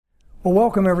Well,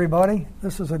 welcome everybody.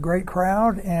 This is a great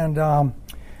crowd, and I'm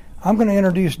going to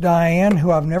introduce Dianne, who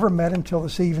I've never met until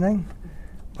this evening,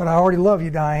 but I already love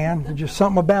you, Dianne. There's just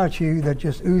something about you that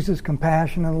just oozes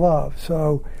compassion and love.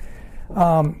 So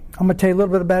I'm going to tell you a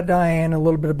little bit about Dianne and a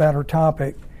little bit about her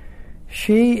topic.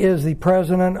 She is the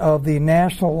president of the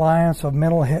National Alliance of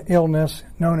Mental Illness,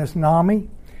 known as NAMI,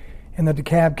 in the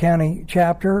DeKalb County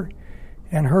chapter,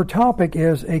 and her topic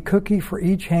is A Cookie for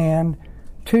Each Hand,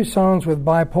 Two Sons with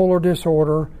Bipolar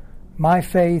Disorder, My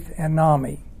Faith, and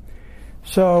NAMI.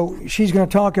 So she's going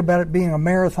to talk about it being a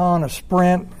marathon, a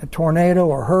sprint, a tornado,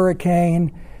 or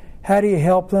hurricane. How do you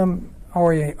help them?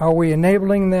 Are we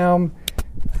enabling them?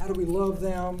 How do we love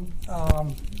them?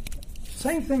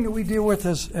 Same thing that we deal with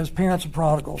as parents of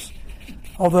prodigals,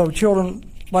 although children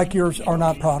like yours are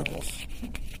not prodigals.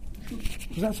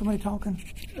 Is that somebody talking?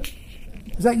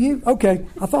 Is that you? Okay.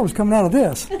 I thought it was coming out of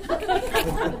this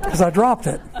because I dropped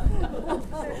it.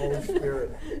 Holy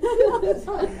Spirit.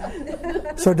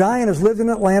 So Dianne has lived in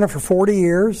Atlanta for 40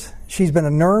 years. She's been a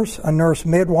nurse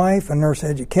midwife, a nurse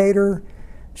educator.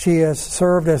 She has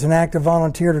served as an active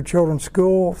volunteer to children's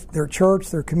school, their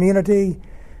church, their community.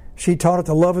 She taught at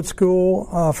the Lovett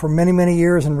School for many, many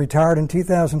years and retired in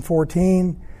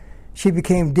 2014. She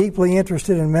became deeply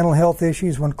interested in mental health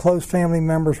issues when close family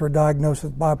members were diagnosed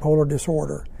with bipolar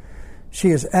disorder. She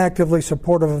is actively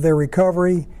supportive of their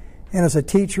recovery and is a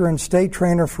teacher and state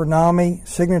trainer for NAMI,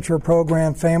 signature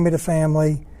program Family to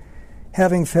Family,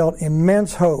 having felt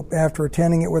immense hope after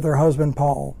attending it with her husband,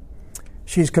 Paul.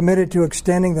 She's committed to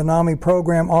extending the NAMI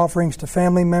program offerings to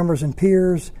family members and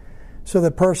peers so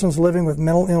that persons living with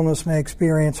mental illness may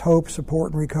experience hope,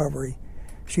 support, and recovery.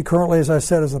 She currently, as I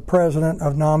said, is the president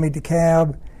of NAMI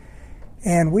DeKalb,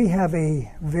 and we have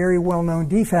a very well-known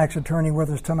DFACS attorney with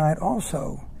us tonight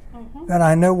also that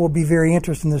I know will be very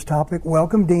interested in this topic.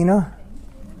 Welcome, Dina.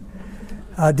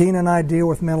 Dina and I deal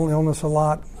with mental illness a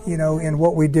lot, in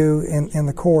what we do in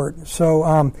the court. So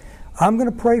I'm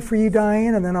going to pray for you,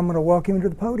 Dianne, and then I'm going to welcome you to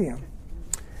the podium.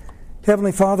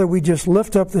 Heavenly Father, we just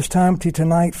lift up this time to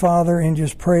tonight, Father, and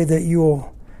just pray that you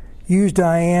will use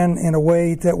Dianne in a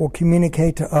way that will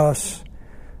communicate to us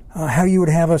how you would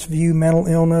have us view mental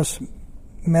illness,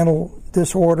 mental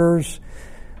disorders,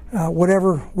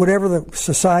 whatever the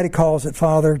society calls it,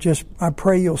 Father. Just I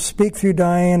pray you'll speak through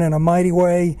Dianne in a mighty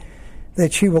way,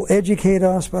 that she will educate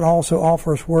us, but also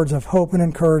offer us words of hope and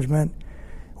encouragement.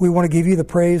 We want to give you the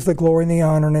praise, the glory, and the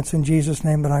honor, and it's in Jesus'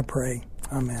 name that I pray.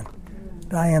 Amen.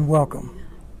 Dianne, welcome.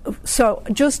 So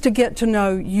just to get to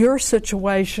know your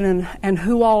situation and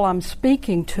who all I'm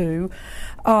speaking to,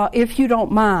 if you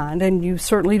don't mind, and you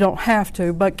certainly don't have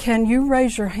to, but can you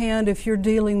raise your hand if you're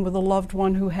dealing with a loved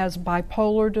one who has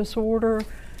bipolar disorder?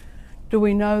 Do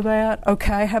we know that?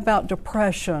 Okay. How about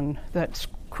depression that's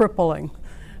crippling?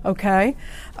 Okay.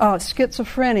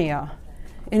 Schizophrenia.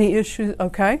 Any issues?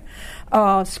 Okay.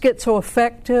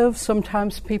 Schizoaffective,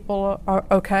 sometimes people are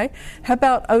okay. How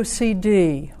about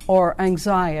OCD or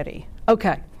anxiety?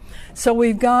 Okay. So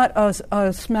we've got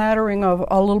a smattering of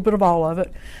a little bit of all of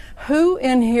it. Who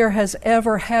in here has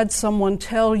ever had someone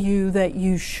tell you that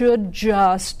you should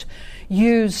just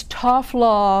use tough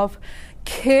love,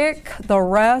 kick the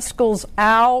rascals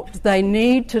out, they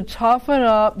need to toughen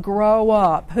up, grow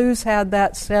up? Who's had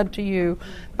that said to you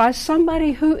by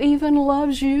somebody who even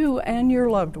loves you and your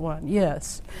loved one?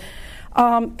 Yes.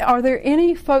 Are there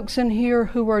any folks in here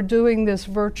who are doing this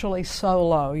virtually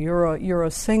solo? You're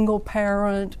a single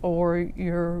parent, or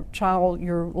your child,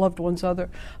 your loved one's other?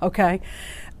 Okay.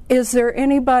 Is there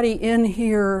anybody in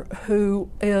here who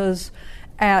is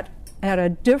at a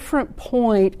different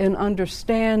point in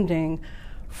understanding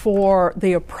for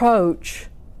the approach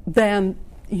than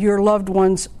your loved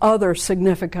one's other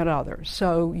significant others?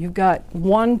 So you've got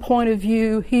one point of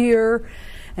view here,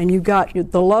 and you've got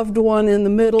the loved one in the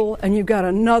middle, and you've got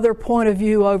another point of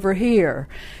view over here,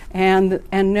 and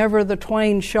never the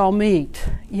twain shall meet.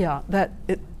 Yeah, that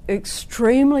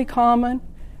extremely common,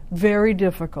 very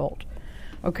difficult.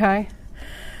 Okay?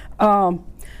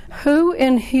 Who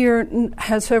in here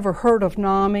has ever heard of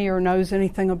NAMI or knows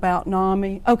anything about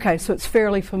NAMI? Okay, so it's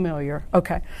fairly familiar.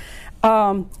 Okay.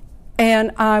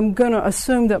 And I'm going to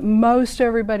assume that most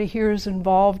everybody here is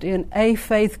involved in a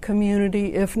faith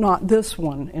community, if not this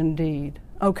one, indeed.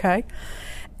 Okay?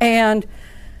 And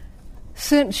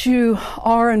since you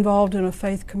are involved in a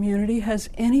faith community, has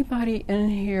anybody in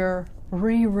here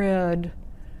reread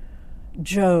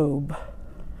Job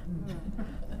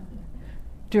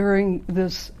during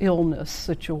this illness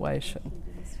situation?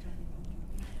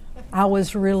 I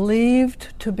was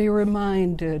relieved to be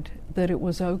reminded that it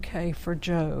was okay for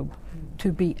Job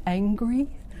to be angry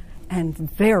and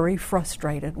very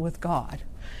frustrated with God.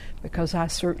 because I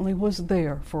certainly was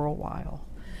there for a while.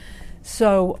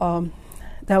 So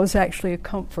that was actually a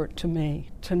comfort to me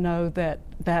to know that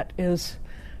that is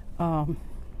an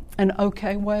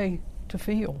okay way to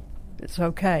feel. It's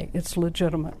okay. It's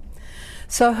legitimate.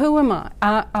 So who am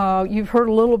I? You've heard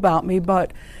a little about me,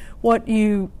 but what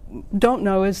you don't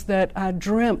know is that I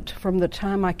dreamt from the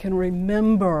time I can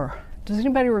remember. Does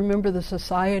anybody remember the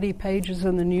society pages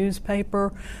in the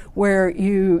newspaper where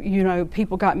you know,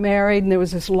 people got married and there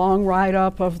was this long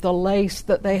write-up of the lace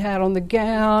that they had on the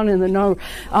gown and the number?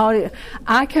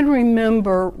 I can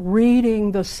remember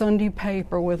reading the Sunday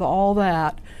paper with all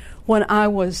that when I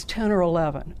was 10 or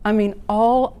 11. I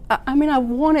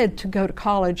wanted to go to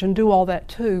college and do all that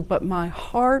too, but my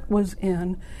heart was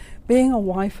in being a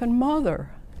wife and mother.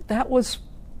 That was,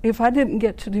 if I didn't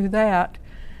get to do that,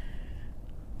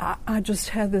 I just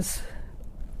had this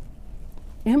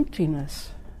emptiness.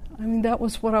 I mean, that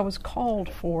was what I was called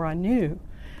for, I knew.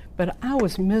 But I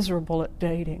was miserable at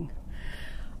dating.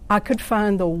 I could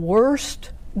find the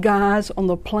worst guys on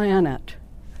the planet.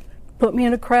 Put me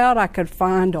in a crowd, I could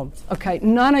find them. Okay,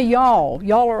 none of y'all.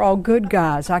 Y'all are all good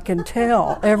guys, I can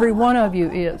tell. Every one of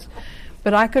you is.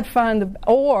 But I could find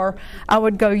or I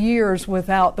would go years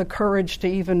without the courage to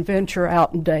even venture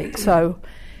out and date. So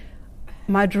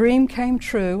my dream came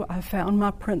true. I found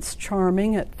my Prince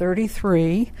Charming at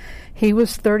 33. He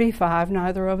was 35.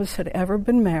 Neither of us had ever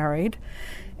been married.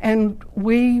 And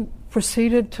we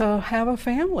proceeded to have a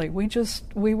family.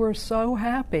 We were so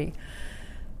happy.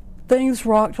 Things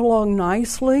rocked along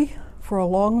nicely for a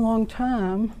long, long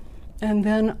time. And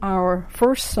then our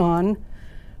first son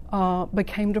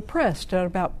became depressed at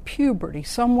about puberty,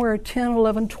 somewhere 10,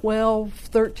 11, 12,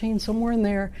 13, somewhere in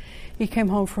there. He came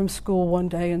home from school one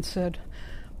day and said,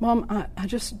 "Mom, I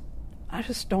just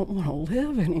don't want to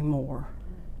live anymore."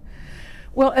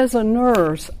 Well, as a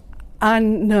nurse, I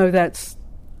know that's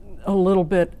a little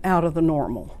bit out of the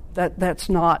normal. That's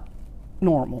not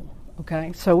normal,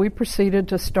 okay? So we proceeded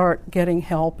to start getting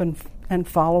help and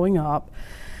following up.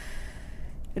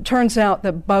 It turns out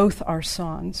that both our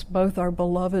sons, both our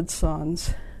beloved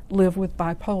sons, live with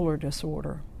bipolar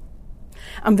disorder.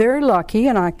 I'm very lucky,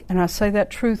 and I say that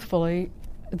truthfully.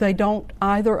 They don't,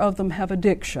 either of them have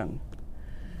addiction.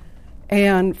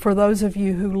 And for those of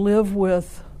you who live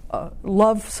with,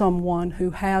 love someone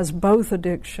who has both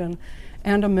addiction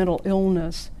and a mental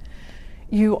illness,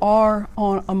 you are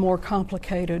on a more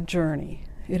complicated journey.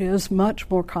 It is much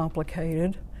more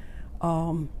complicated.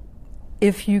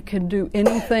 If you can do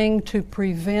anything to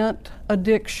prevent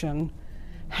addiction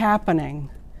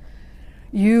happening,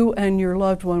 you and your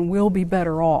loved one will be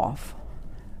better off.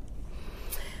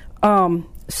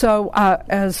 So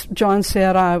as John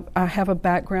said, I have a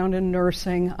background in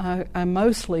nursing. I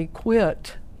mostly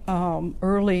quit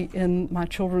early in my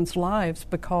children's lives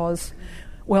because,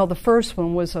 well, the first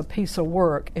one was a piece of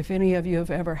work. If any of you have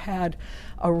ever had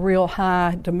a real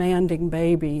high demanding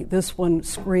baby, this one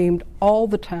screamed all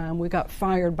the time. We got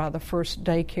fired by the first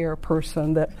daycare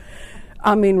person that,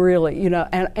 I mean, really, you know,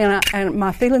 and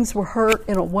my feelings were hurt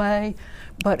in a way,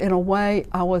 but in a way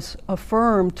I was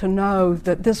affirmed to know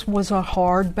that this was a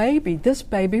hard baby. This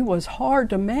baby was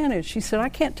hard to manage. She said, "I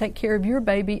can't take care of your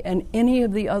baby and any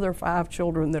of the other 5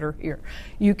 children that are here.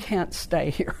 You can't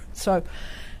stay here." So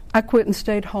I quit and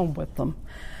stayed home with them.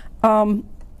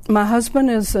 My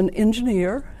husband is an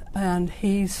engineer, and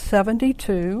he's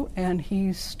 72, and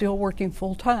he's still working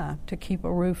full-time to keep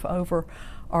a roof over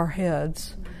our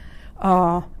heads.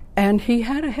 And he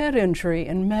had a head injury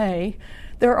in May.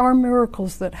 There are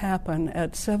miracles that happen.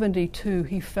 At 72,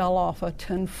 he fell off a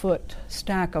 10-foot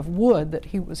stack of wood that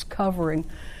he was covering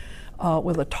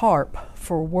with a tarp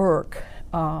for work.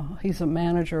 He's a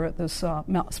manager at this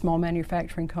small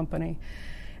manufacturing company.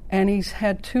 And he's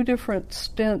had 2 different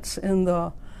stints in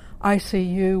the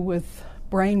ICU with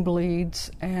brain bleeds,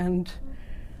 and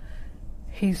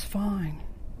he's fine.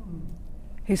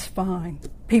 He's fine.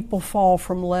 People fall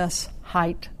from less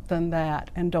height than that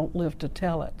and don't live to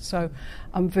tell it. So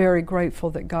I'm very grateful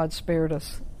that God spared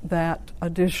us that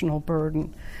additional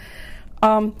burden.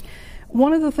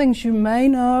 One of the things you may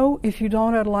know, if you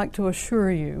don't, I'd like to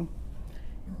assure you,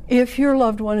 if your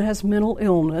loved one has mental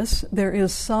illness, there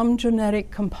is some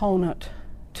genetic component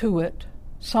to it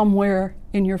somewhere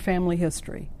in your family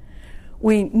history.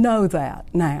 We know that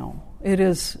now. It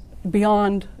is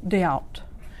beyond doubt.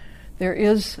 There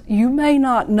is, you may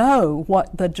not know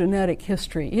what the genetic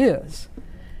history is,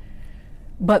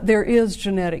 but there is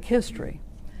genetic history.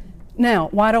 Now,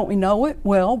 why don't we know it?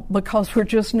 Well, because we're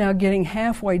just now getting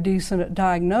halfway decent at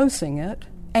diagnosing it,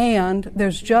 and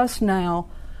there's just now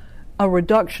a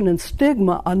reduction in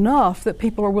stigma enough that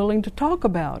people are willing to talk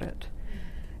about it.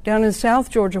 Down in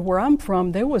South Georgia, where I'm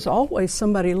from, there was always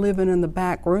somebody living in the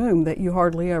back room that you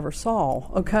hardly ever saw,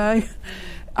 okay?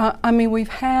 I mean, we've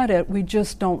had it, we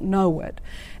just don't know it.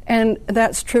 And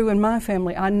that's true in my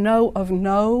family. I know of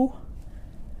no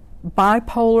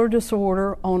bipolar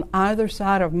disorder on either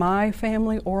side of my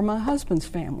family or my husband's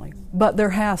family, but there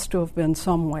has to have been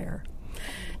somewhere.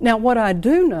 Now, what I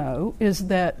do know is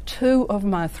that 2 of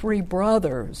my 3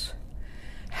 brothers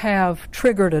have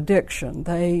triggered addiction.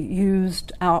 They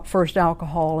used first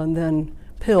alcohol and then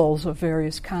pills of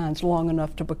various kinds long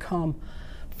enough to become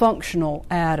functional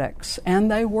addicts, and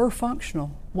they were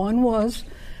functional. One was,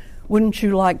 wouldn't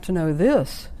you like to know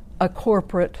this, a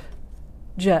corporate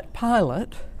jet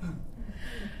pilot,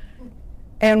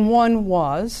 and one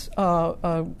was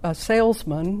a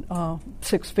salesman,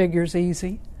 6 figures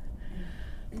easy.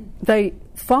 They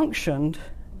functioned,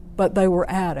 but they were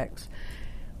addicts.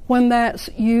 When that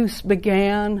use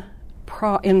began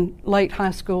in late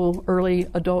high school, early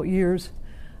adult years,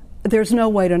 there's no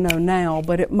way to know now,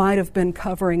 but it might have been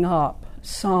covering up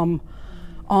some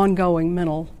ongoing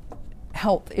mental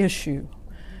health issue.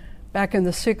 Back in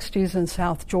the 60s in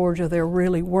South Georgia, there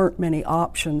really weren't many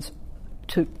options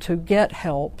to get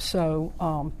help,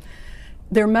 so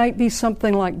there might be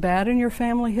something like that in your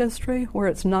family history where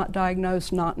it's not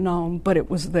diagnosed, not known, but it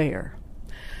was there.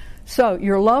 So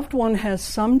your loved one has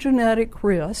some genetic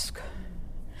risk,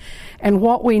 and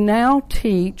what we now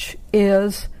teach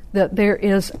is that there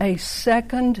is a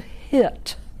second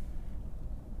hit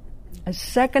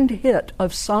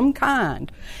of some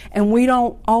kind, and we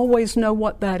don't always know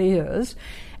what that is,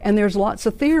 and there's lots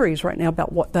of theories right now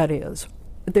about what that is.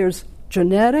 There's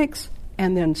genetics,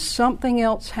 and then something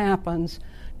else happens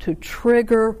to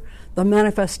trigger the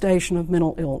manifestation of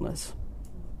mental illness.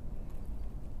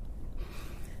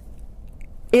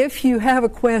 If you have a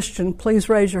question, please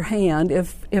raise your hand.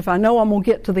 If I know I'm going to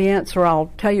get to the answer,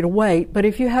 I'll tell you to wait. But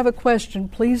if you have a question,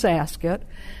 please ask it.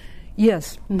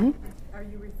 Yes? Mm-hmm. Are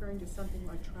you referring to something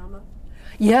like trauma?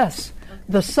 Yes. Okay.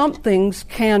 The somethings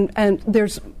can, and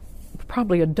there's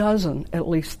probably a dozen at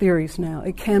least theories now.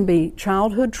 It can be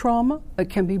childhood trauma. It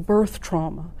can be birth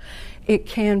trauma. It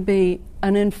can be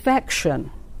an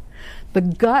infection. The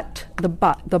gut, the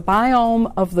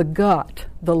biome of the gut,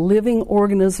 the living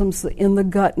organisms in the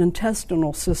gut and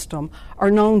intestinal system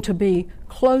are known to be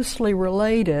closely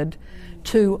related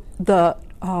to the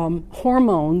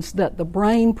hormones that the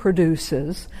brain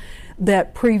produces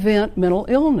that prevent mental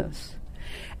illness.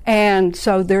 And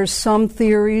so there's some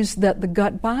theories that the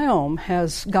gut biome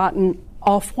has gotten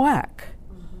off whack.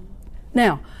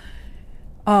 Now,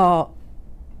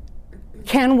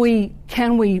 can we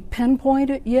pinpoint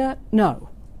it yet? No.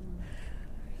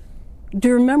 Do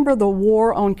you remember the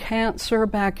war on cancer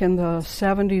back in the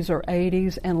 70s or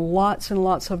 80s, and lots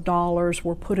of dollars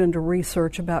were put into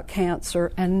research about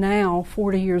cancer, and now,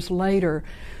 40 years later,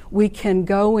 we can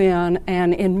go in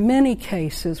and in many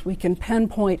cases we can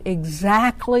pinpoint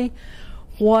exactly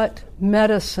what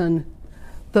medicine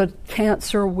the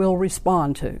cancer will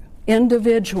respond to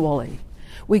individually.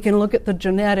 We can look at the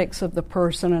genetics of the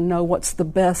person and know what's the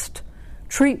best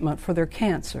treatment for their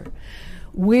cancer.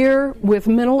 With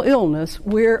mental illness,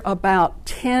 we're about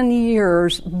 10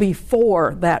 years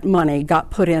before that money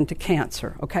got put into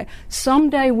cancer, okay?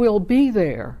 Someday we'll be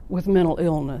there with mental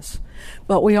illness,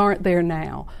 but we aren't there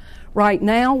now. Right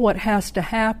now, what has to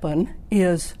happen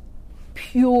is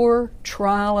pure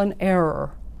trial and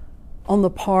error on the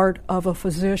part of a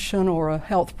physician or a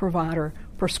health provider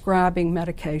prescribing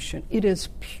medication. It is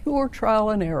pure trial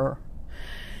and error.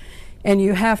 And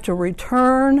you have to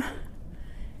return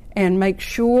and make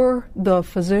sure the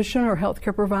physician or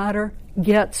healthcare provider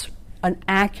gets an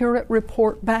accurate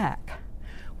report back,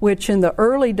 which in the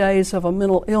early days of a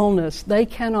mental illness, they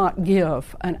cannot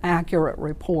give an accurate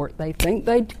report. They think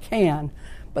they can,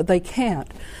 but they can't.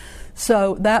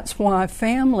 So that's why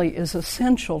family is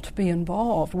essential to be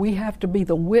involved. We have to be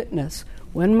the witness.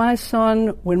 When my son,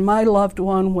 when my loved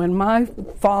one, when my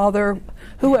father,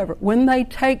 whoever, when they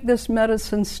take this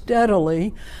medicine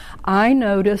steadily, I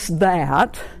notice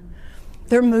that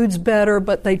their mood's better,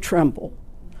 but they tremble.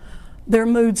 Their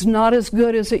mood's not as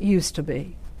good as it used to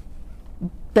be.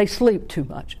 They sleep too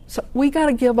much. So we got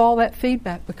to give all that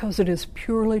feedback because it is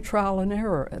purely trial and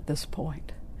error at this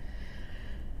point.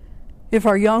 If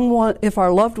our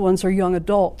loved ones are young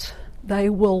adults, they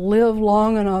will live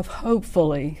long enough,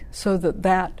 hopefully, so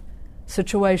that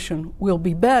situation will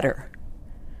be better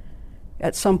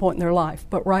at some point in their life.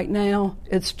 But right now,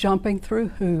 it's jumping through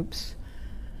hoops,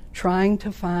 trying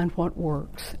to find what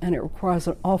works, and it requires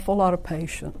an awful lot of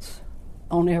patience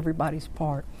on everybody's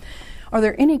part. Are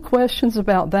there any questions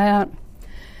about that?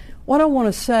 What I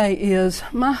want to say is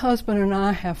my husband and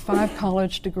I have 5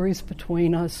 college degrees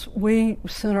between us. We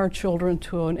sent our children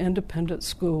to an independent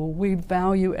school. We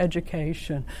value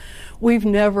education. We've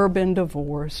never been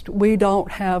divorced. We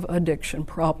don't have addiction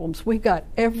problems. We got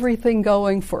everything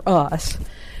going for us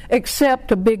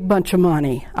except a big bunch of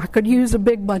money. I could use a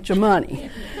big bunch of money.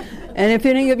 And if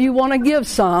any of you want to give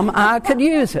some, I could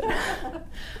use it.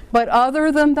 But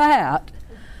other than that,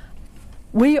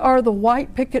 we are the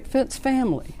white picket fence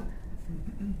family,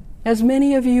 as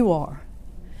many of you are.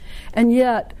 And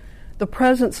yet, the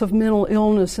presence of mental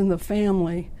illness in the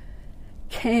family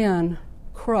can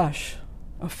crush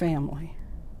a family.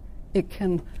 It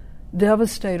can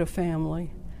devastate a family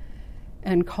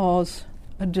and cause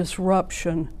a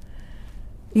disruption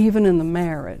even in the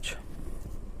marriage.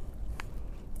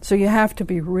 So you have to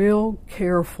be real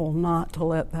careful not to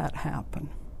let that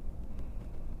happen.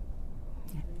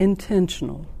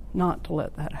 Intentional not to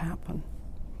let that happen.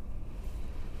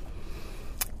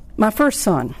 My first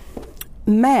son,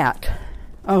 Matt.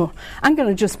 Oh, I'm going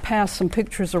to just pass some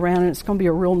pictures around, and it's going to be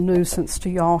a real nuisance to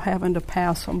y'all having to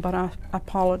pass them, but I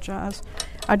apologize.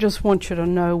 I just want you to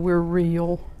know we're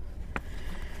real.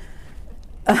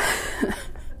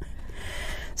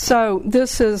 So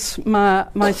this is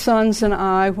my sons and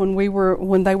I when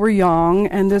they were young,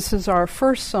 and this is our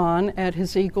first son at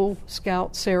his Eagle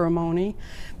Scout ceremony.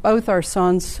 Both our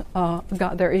sons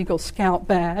got their Eagle Scout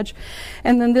badge,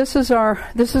 and then this is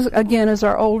again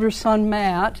our older son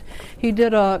Matt. He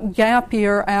did a gap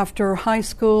year after high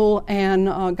school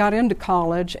and got into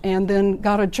college, and then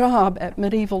got a job at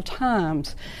Medieval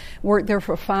Times. Worked there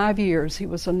for 5 years. He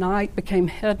was a knight, became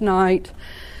head knight.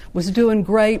 Was doing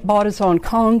great, bought his own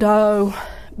condo,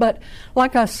 but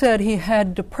like I said, he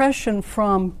had depression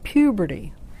from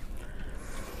puberty.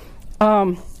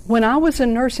 When I was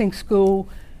in nursing school,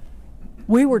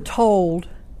 we were told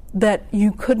that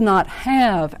you could not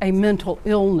have a mental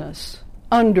illness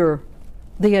under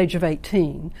the age of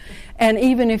 18. And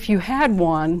even if you had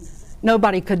one,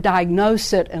 nobody could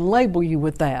diagnose it and label you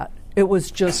with that. It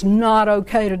was just not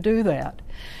okay to do that.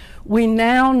 We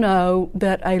now know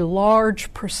that a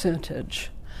large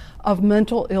percentage of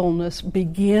mental illness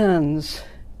begins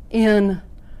in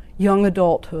young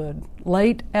adulthood,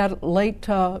 late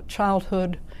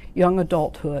childhood, young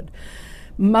adulthood.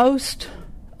 Most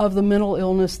of the mental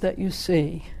illness that you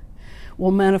see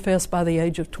will manifest by the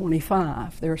age of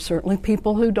 25. There are certainly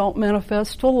people who don't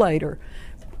manifest till later,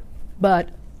 but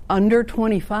under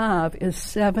 25 is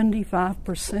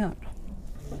 75%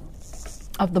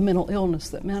 of the mental illness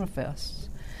that manifests.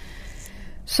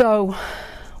 So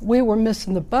we were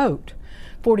missing the boat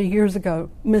 40 years ago,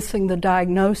 missing the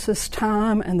diagnosis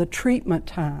time and the treatment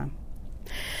time.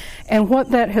 And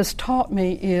what that has taught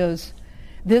me is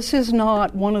this is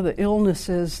not one of the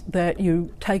illnesses that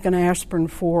you take an aspirin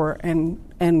for and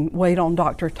wait on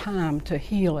Dr. Time to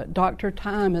heal it. Dr.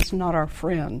 Time is not our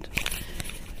friend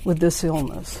with this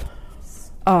illness.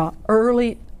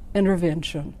 Early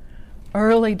intervention,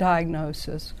 early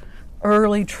diagnosis,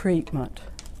 early treatment,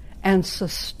 and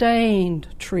sustained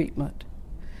treatment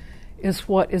is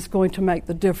what is going to make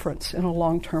the difference in a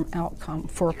long-term outcome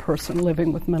for a person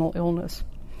living with mental illness.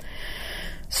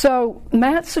 So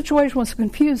Matt's situation was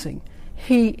confusing.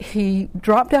 He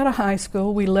dropped out of high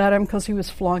school. We let him because he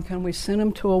was flunking. We sent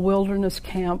him to a wilderness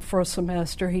camp for a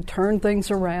semester. He turned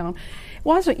things around. He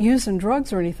wasn't using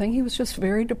drugs or anything. He was just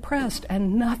very depressed,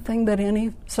 and nothing that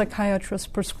any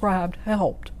psychiatrist prescribed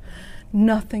helped.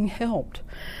 Nothing helped.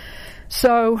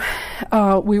 So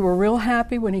we were real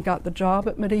happy when he got the job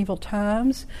at Medieval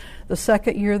Times. The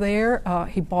second year there,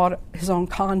 he bought his own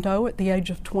condo at the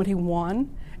age of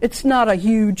 21. It's not a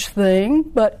huge thing,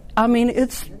 but I mean,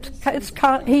 it's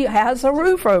kind of, he has a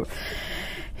roof over.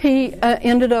 He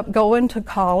ended up going to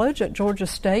college at Georgia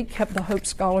State, kept the Hope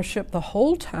Scholarship the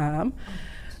whole time,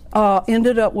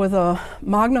 ended up with a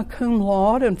magna cum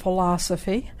laude in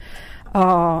philosophy,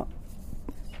 and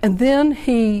then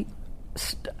he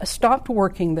stopped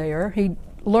working there. He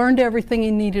learned everything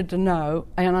he needed to know,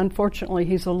 and unfortunately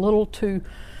he's a little too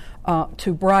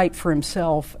bright for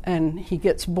himself, and he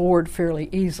gets bored fairly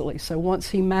easily. So once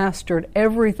he mastered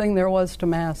everything there was to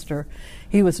master,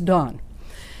 he was done.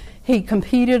 He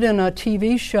competed in a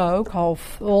TV show called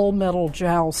Full Metal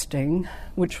Jousting,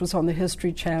 which was on the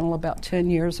History Channel about 10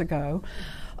 years ago.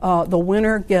 The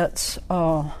winner gets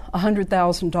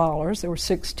 $100,000. There were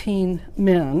 16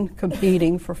 men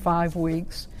competing for 5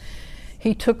 weeks.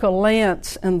 He took a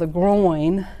lance in the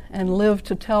groin and lived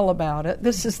to tell about it.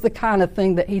 This is the kind of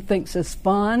thing that he thinks is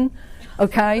fun.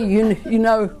 Okay, you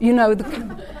know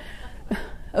the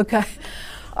okay.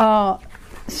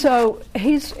 So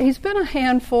he's been a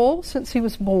handful since he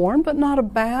was born, but not a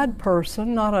bad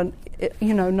person, not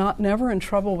never in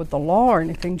trouble with the law or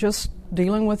anything, just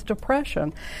dealing with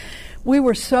depression. We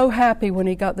were so happy when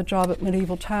he got the job at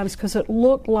Medieval Times because it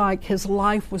looked like his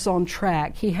life was on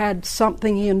track. He had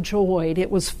something he enjoyed. It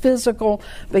was physical,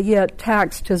 but yet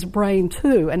taxed his brain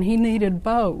too, and he needed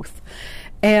both.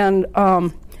 And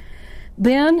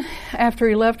then, after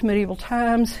he left Medieval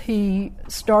Times, he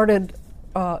started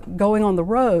going on the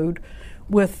road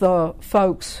with the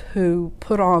folks who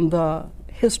put on the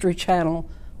History Channel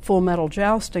Full Metal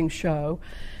Jousting show,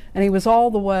 and he was all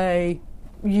the way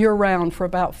year-round for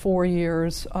about 4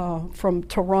 years, from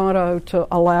Toronto to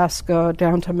Alaska,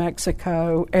 down to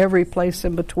Mexico, every place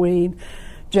in between,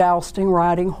 jousting,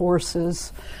 riding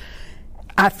horses.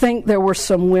 I think there were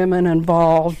some women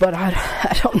involved, but I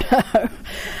don't know.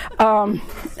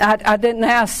 I didn't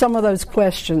ask some of those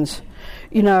questions.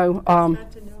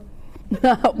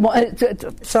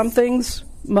 Some things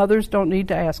mothers don't need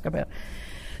to ask about.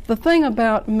 The thing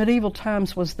about Medieval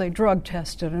Times was they drug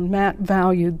tested, and Matt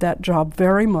valued that job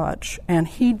very much, and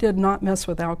he did not mess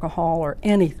with alcohol or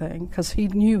anything because he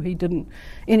knew he didn't.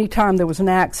 Any time there was an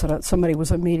accident, somebody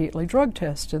was immediately drug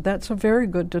tested. That's a very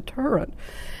good deterrent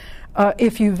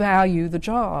if you value the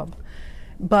job.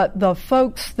 But the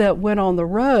folks that went on the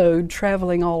road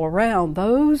traveling all around,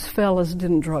 those fellas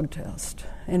didn't drug test.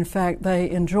 In fact, they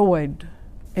enjoyed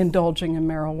indulging in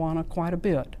marijuana quite a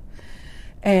bit.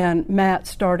 And Matt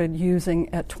started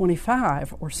using at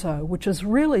 25 or so, which is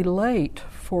really late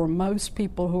for most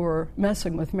people who are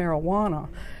messing with marijuana.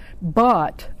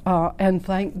 But, and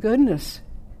thank goodness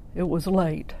it was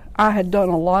late. I had done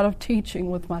a lot of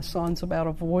teaching with my sons about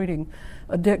avoiding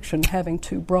addiction, having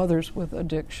two brothers with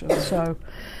addiction. So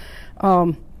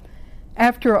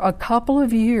after a couple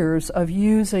of years of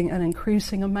using an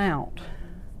increasing amount,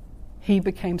 he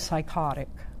became psychotic.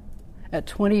 At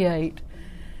 28,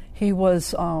 he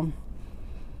was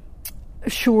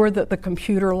sure that the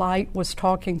computer light was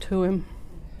talking to him,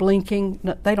 blinking.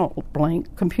 No, they don't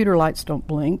blink. Computer lights don't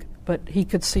blink, but he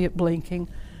could see it blinking,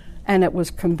 and it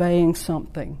was conveying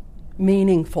something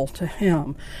meaningful to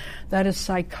him. That is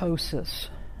psychosis.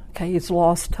 Okay, he's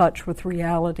lost touch with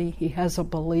reality. He has a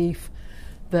belief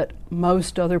that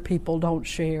most other people don't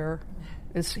share.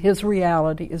 His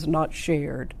reality is not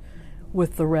shared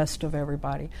with the rest of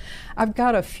everybody. I've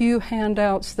got a few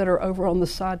handouts that are over on the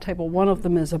side table. One of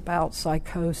them is about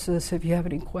psychosis. If you have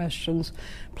any questions,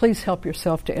 please help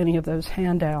yourself to any of those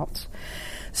handouts.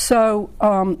 So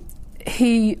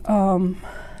he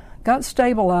got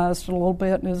stabilized a little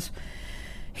bit, and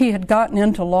he had gotten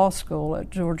into law school at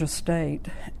Georgia State,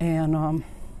 and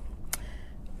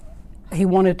he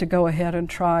wanted to go ahead and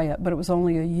try it, but it was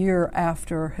only a year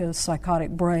after his psychotic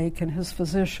break, and his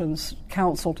physicians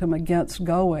counseled him against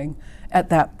going at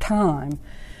that time,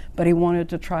 but he wanted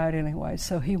to try it anyway,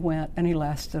 so he went, and he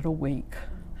lasted a week.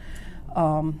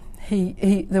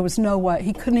 There was no way,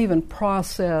 he couldn't even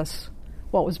process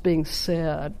what was being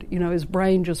said. His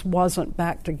brain just wasn't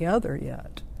back together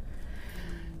yet.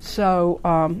 So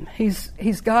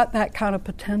he's got that kind of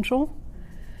potential.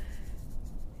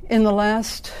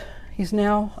 He's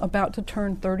now about to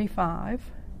turn 35.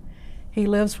 He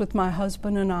lives with my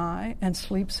husband and I and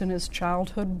sleeps in his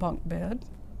childhood bunk bed.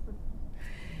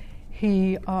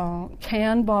 He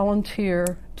can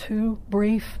volunteer 2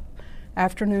 brief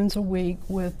afternoons a week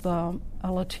with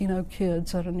Latino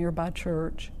kids at a nearby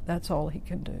church. That's all he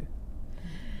can do.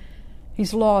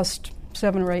 He's lost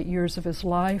 7 or 8 years of his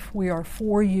life. We are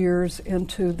 4 years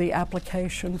into the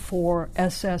application for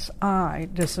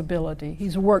SSI disability.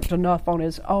 He's worked enough on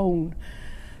his own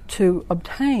to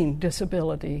obtain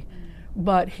disability,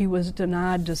 but he was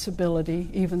denied disability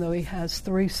even though he has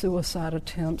 3 suicide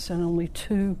attempts and only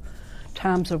 2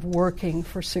 times of working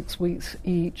for 6 weeks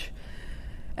each.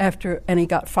 And he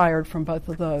got fired from both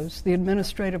of those. The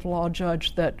administrative law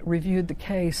judge that reviewed the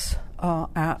case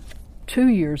at 2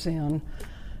 years in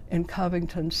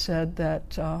Covington said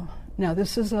that, now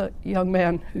this is a young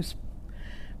man who's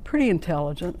pretty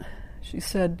intelligent. She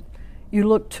said, "You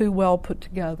look too well put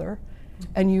together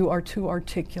and you are too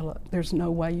articulate. There's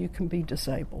no way you can be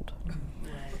disabled."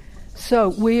 So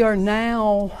we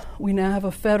now have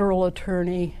a federal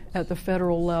attorney at the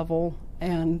federal level,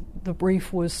 and the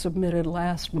brief was submitted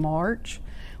last March.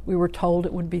 We were told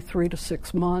it would be 3 to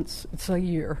 6 months. It's a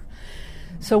year.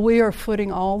 So we are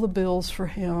footing all the bills for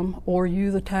him, or you,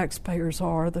 the taxpayers,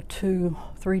 are, the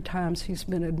 2-3 times he's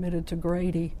been admitted to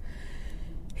Grady.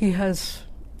 He has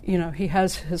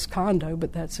his condo,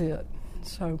 but that's it.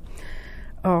 So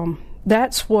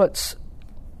that's what's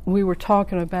we were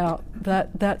talking about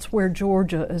that's where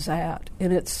Georgia is at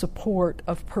in its support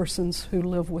of persons who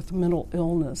live with mental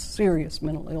illness, serious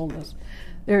mental illness.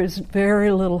 There is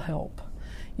very little help.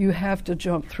 You have to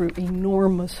jump through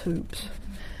enormous hoops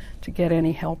to get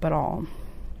any help at all.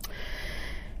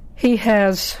 He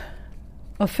has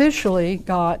officially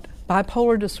got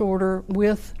bipolar disorder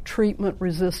with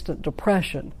treatment-resistant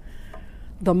depression.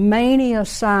 The mania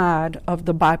side of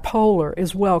the bipolar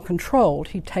is well controlled.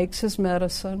 He takes his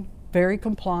medicine, very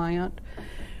compliant,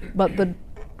 but the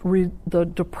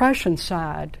depression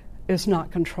side is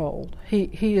not controlled.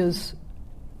 He's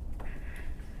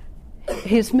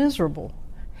miserable.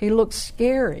 He looks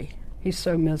scary. He's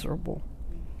so miserable.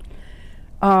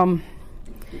 Dianne?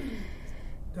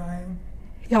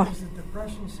 Yeah. Is the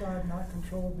depression side not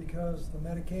controlled because the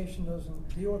medication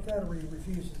doesn't deal with that, or he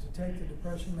refuses to take the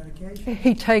depression medication?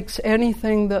 He takes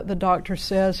anything that the doctor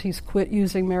says. He quit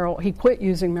using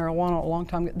marijuana a long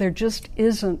time ago. There just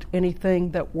isn't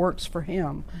anything that works for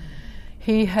him.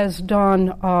 He has done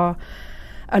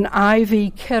an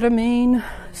IV ketamine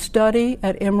study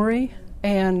at Emory,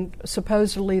 and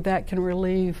supposedly that can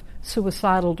relieve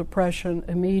suicidal depression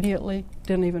immediately.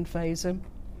 Didn't even faze him.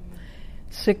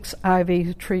 6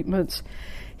 IV treatments.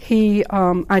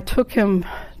 I took him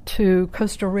to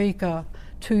Costa Rica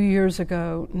 2 years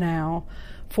ago now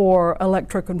for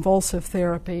electroconvulsive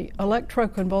therapy.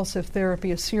 Electroconvulsive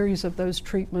therapy, a series of those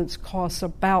treatments, costs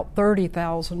about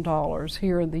 $30,000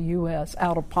 here in the U.S.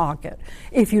 out of pocket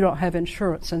if you don't have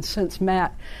insurance. And since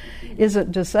Matt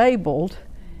isn't disabled,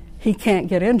 he can't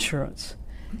get insurance.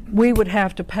 We would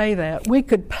have to pay that. We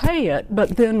could pay it,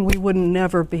 but then we would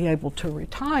never be able to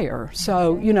retire.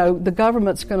 So, the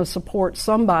government's going to support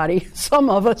somebody, some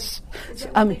of us. Is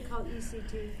that what they call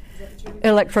ECT? Is that what you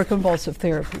Electroconvulsive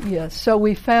therapy, yes. So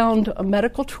we found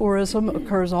medical tourism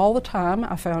occurs all the time,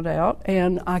 I found out,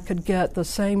 and I could get the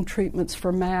same treatments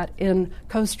for Matt in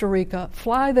Costa Rica,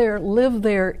 fly there, live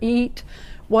there, eat,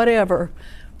 whatever,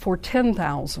 for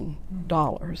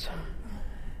 $10,000.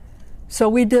 So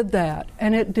we did that,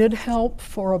 and it did help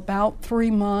for about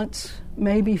 3 months,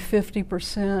 maybe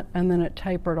 50%, and then it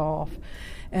tapered off.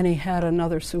 And he had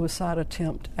another suicide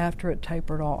attempt after it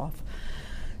tapered off.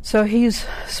 So he's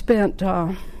spent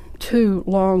 2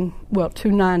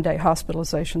 9-day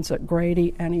hospitalizations at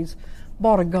Grady, and he's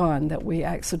bought a gun that we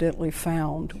accidentally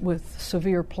found with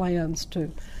severe plans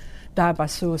to die by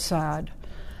suicide.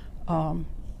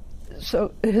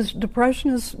 So his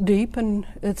depression is deep, and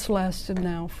it's lasted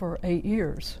now for 8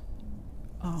 years.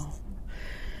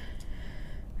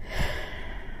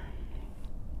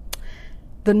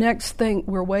 The next thing,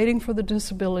 we're waiting for the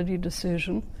disability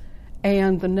decision,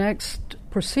 and the next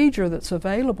procedure that's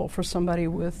available for somebody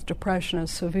with depression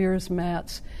as severe as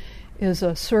Matt's is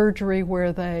a surgery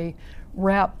where they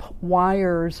wrap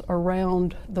wires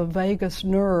around the vagus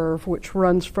nerve, which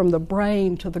runs from the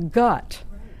brain to the gut.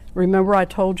 Remember I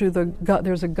told you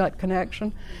there's a gut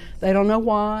connection? They don't know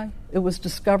why. It was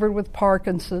discovered with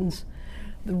Parkinson's.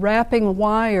 Wrapping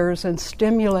wires and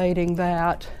stimulating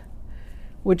that,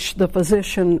 which the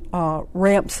physician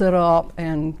ramps it up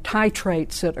and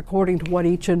titrates it according to what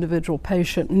each individual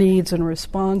patient needs and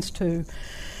responds to.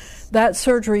 That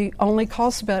surgery only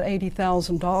costs about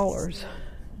 $80,000,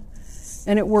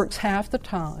 and it works half the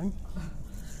time.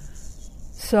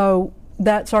 So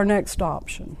that's our next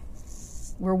option.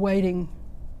 We're waiting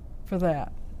for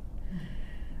that.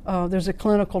 There's a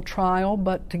clinical trial,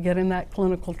 but to get in that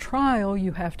clinical trial,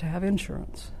 you have to have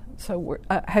insurance. So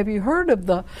have you heard of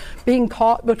the being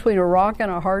caught between a rock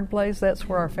and a hard place? That's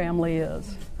where our family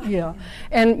is. Yeah.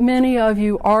 And many of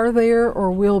you are there or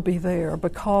will be there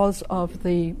because of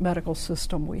the medical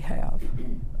system we have.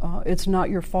 It's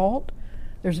not your fault.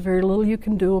 There's very little you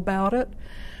can do about it.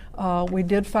 We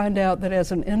did find out that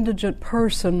as an indigent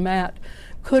person, Matt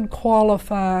could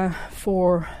qualify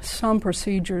for some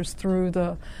procedures through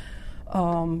the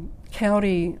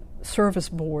county service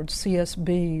boards,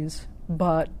 CSBs,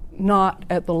 but not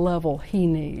at the level he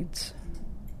needs.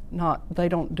 They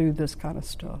don't do this kind of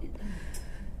stuff.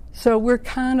 So we're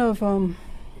kind of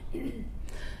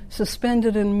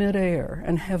suspended in midair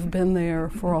and have been there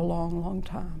for a long, long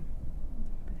time.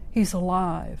 He's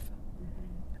alive.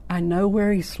 I know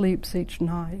where he sleeps each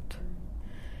night.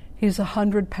 He's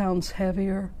 100 pounds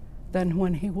heavier than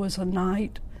when he was a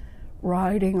knight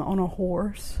riding on a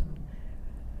horse.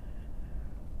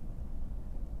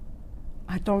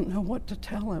 I don't know what to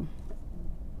tell him.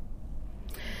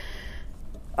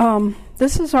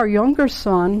 This is our younger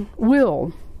son,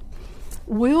 Will.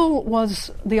 Will was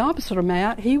the opposite of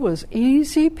Matt. He was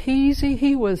easy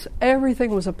peasy.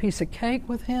 Everything was a piece of cake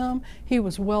with him. He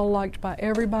was well liked by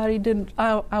everybody.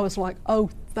 I was like, oh,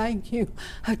 thank you.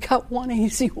 I got one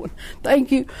easy one.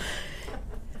 Thank you.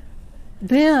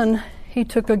 Then he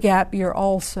took a gap year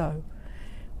also.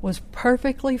 Was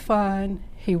perfectly fine.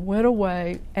 He went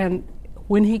away, and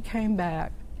when he came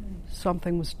back,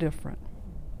 something was different.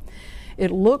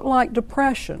 It looked like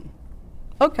depression.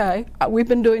 Okay, we've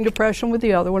been doing depression with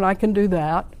the other one. I can do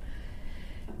that.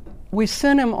 We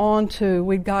sent him on to,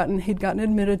 he'd gotten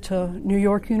admitted to New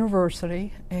York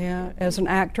University as an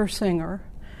actor-singer.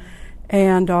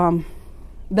 And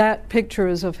that picture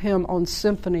is of him on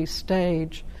symphony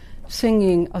stage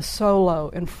singing a solo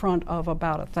in front of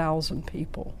about 1,000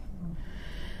 people.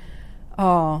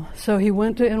 So he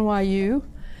went to NYU,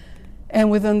 and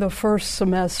within the first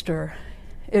semester,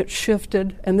 it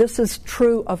shifted, and this is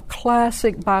true of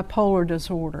classic bipolar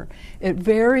disorder. It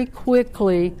very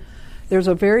quickly, there's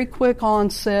a very quick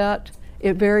onset.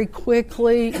 It very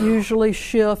quickly usually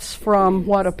shifts from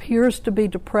what appears to be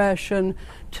depression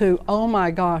to, oh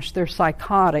my gosh, they're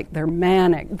psychotic, they're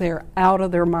manic, they're out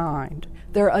of their mind.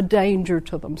 They're a danger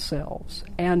to themselves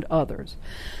and others.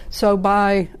 So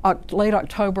by late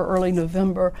October, early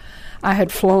November, I had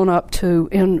flown up to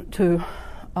NYU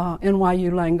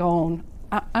Langone.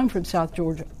 I'm from South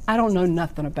Georgia. I don't know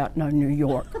nothing about New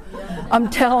York. I'm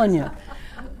telling you.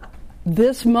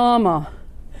 This mama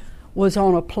was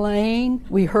on a plane.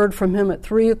 We heard from him at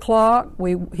 3 o'clock.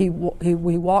 We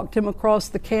walked him across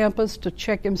the campus to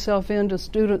check himself into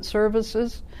student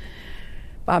services.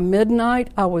 By midnight,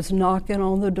 I was knocking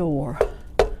on the door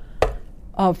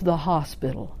of the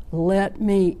hospital. Let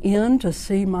me in to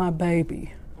see my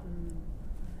baby.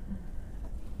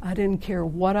 I didn't care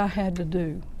what I had to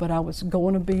do, but I was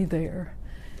going to be there.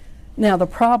 Now, the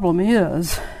problem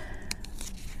is,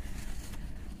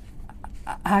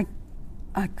 I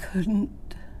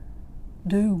couldn't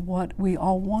do what we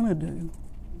all want to do,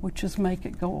 which is make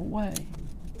it go away.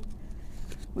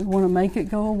 We want to make it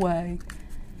go away,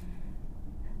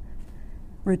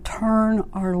 return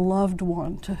our loved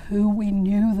one to who we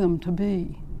knew them to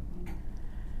be.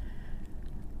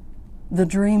 The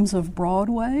dreams of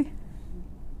Broadway,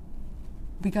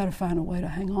 we got to find a way to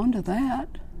hang on to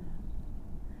that.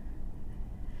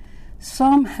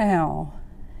 Somehow,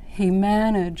 he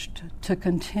managed to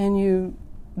continue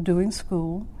doing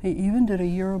school. He even did a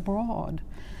year abroad,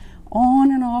 on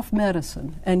and off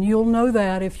medicine. And you'll know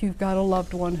that if you've got a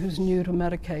loved one who's new to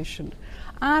medication.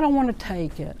 I don't want to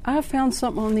take it. I found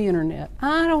something on the internet.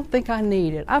 I don't think I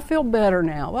need it. I feel better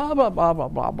now. Blah, blah, blah, blah,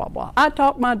 blah, blah, blah. I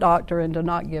talked my doctor into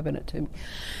not giving it to me.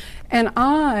 And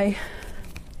I,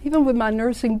 even with my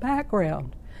nursing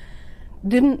background,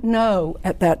 didn't know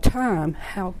at that time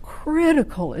how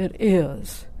critical it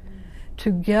is to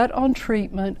get on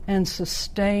treatment and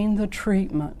sustain the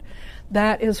treatment.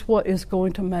 That is what is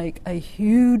going to make a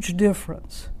huge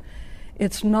difference.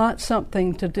 It's not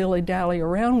something to dilly-dally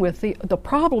around with. The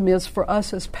problem is for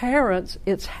us as parents,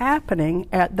 it's happening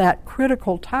at that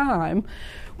critical time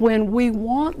when we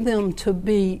want them to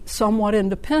be somewhat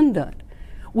independent.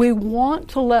 We want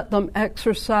to let them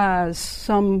exercise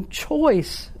some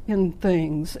choice in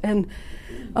things. And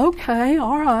okay,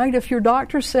 all right, if your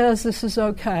doctor says this is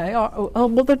okay, well,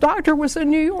 the doctor was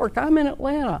in New York, I'm in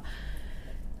Atlanta.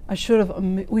 We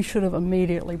should have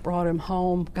immediately brought him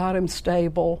home, got him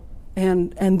stable,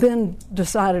 and then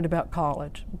decided about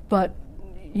college. But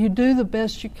you do the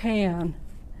best you can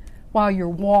while you're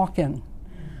walking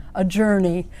a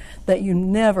journey that you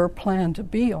never planned to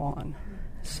be on.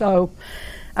 So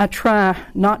I try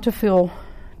not to feel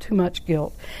too much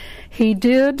guilt. He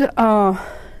did,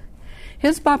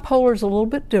 his bipolar is a little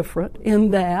bit different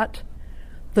in that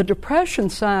the depression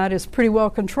side is pretty well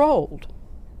controlled.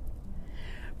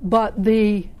 But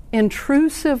the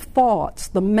intrusive thoughts,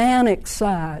 the manic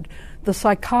side, the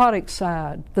psychotic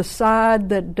side, the side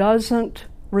that doesn't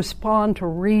respond to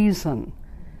reason,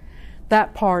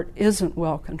 that part isn't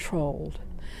well controlled.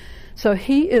 So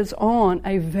he is on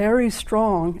a very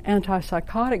strong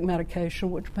antipsychotic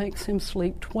medication, which makes him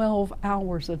sleep 12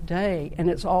 hours a day, and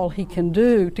it's all he can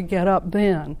do to get up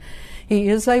then. He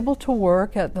is able to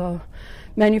work at the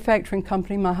manufacturing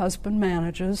company my husband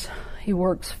manages. He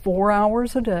works 4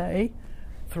 hours a day,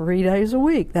 3 days a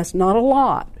week. That's not a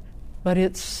lot, but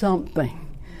it's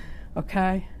something,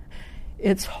 okay?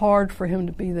 It's hard for him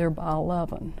to be there by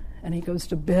 11, and he goes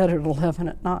to bed at 11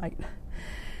 at night.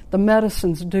 The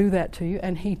medicines do that to you,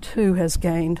 and he too has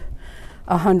gained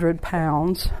 100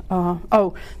 pounds.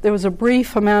 There was a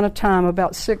brief amount of time,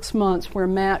 about 6 months, where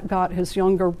Matt got his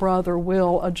younger brother,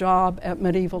 Will, a job at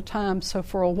Medieval Times. So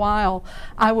for a while,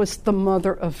 I was the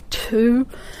mother of 2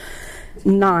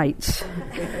 knights.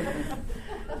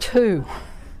 2.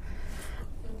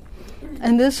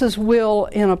 And this is Will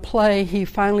in a play he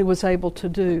finally was able to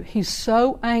do. He's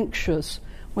so anxious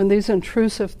when these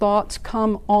intrusive thoughts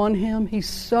come on him. He's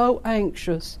so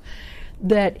anxious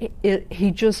that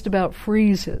he just about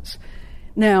freezes.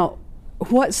 Now,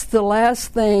 what's the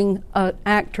last thing an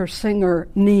actor-singer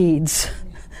needs?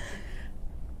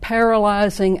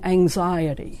 Paralyzing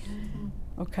anxiety.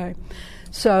 Okay?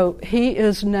 So he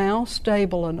is now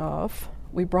stable enough.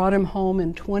 We brought him home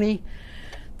in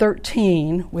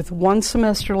 2013 with 1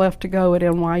 semester left to go at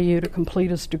NYU to complete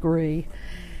his degree.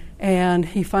 And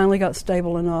he finally got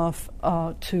stable enough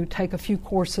to take a few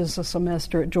courses a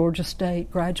semester at Georgia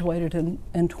State, graduated in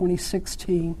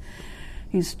 2016.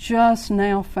 He's just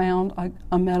now found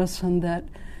a medicine that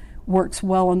works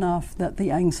well enough that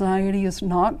the anxiety is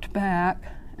knocked back,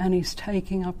 and he's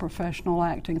taking a professional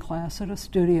acting class at a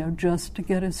studio just to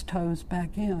get his toes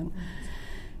back in.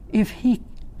 If he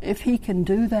can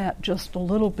do that just a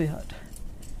little bit,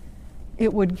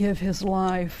 it would give his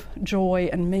life joy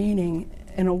and meaning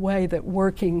in a way that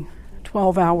working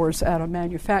 12 hours at a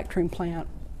manufacturing plant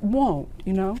won't,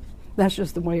 you know? That's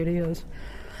just the way it is.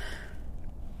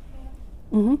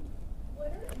 Mm-hmm. What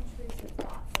are intrusive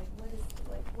thoughts? What is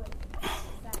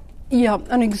that? Yeah,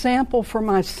 an example for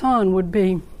my son would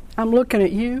be, I'm looking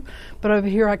at you, but over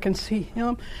here I can see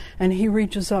him, and he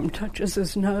reaches up and touches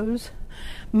his nose.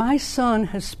 My son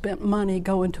has spent money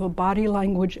going to a body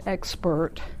language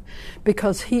expert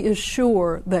because he is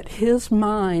sure that his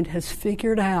mind has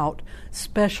figured out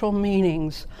special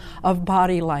meanings of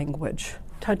body language.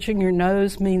 Touching your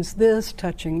nose means this,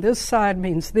 touching this side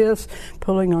means this,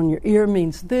 pulling on your ear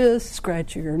means this,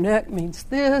 scratching your neck means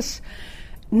this.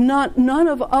 None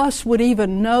of us would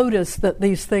even notice that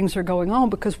these things are going on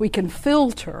because we can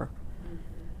filter.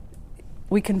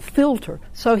 We can filter.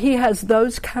 So he has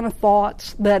those kind of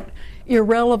thoughts that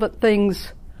irrelevant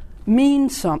things mean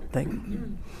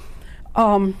something.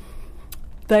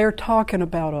 They're talking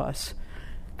about us.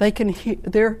 They can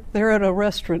they're at a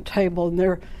restaurant table and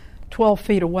they're 12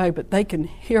 feet away, but they can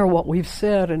hear what we've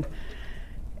said, and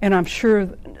I'm sure.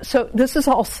 So this is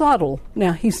all subtle.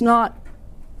 Now he's not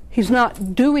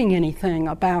doing anything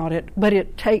about it, but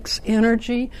it takes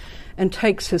energy and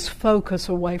takes his focus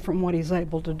away from what he's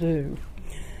able to do.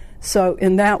 So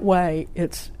in that way,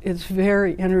 it's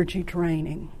very energy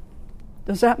draining.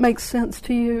 Does that make sense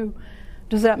to you?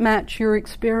 Does that match your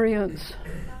experience?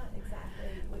 Not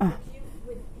exactly. Would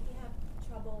he have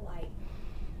trouble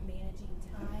managing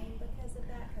time because of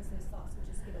that? Because those thoughts would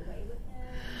just get away with him?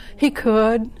 He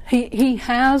could. He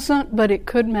hasn't, but it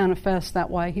could manifest that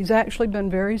way. He's actually been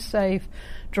very safe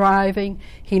driving.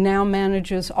 He now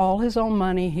manages all his own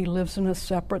money. He lives in a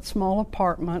separate small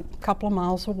apartment a couple of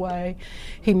miles away.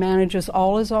 He manages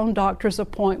all his own doctor's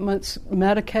appointments,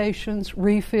 medications,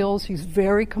 refills. He's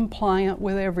very compliant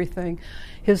with everything.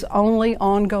 His only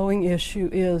ongoing issue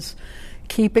is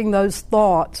keeping those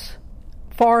thoughts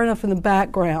far enough in the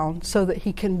background so that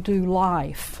he can do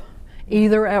life,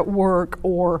 either at work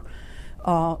or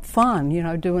fun,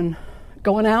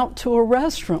 going out to a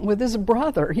restaurant with his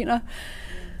brother,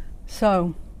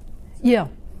 So, yeah.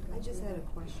 I just had a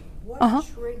question. What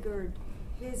triggered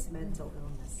his mental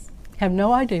illness? Have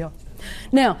no idea.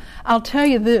 Now, I'll tell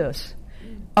you this.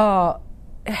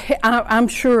 I'm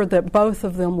sure that both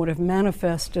of them would have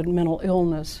manifested mental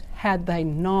illness had they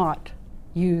not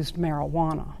used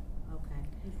marijuana.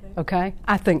 Okay?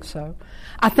 I think so.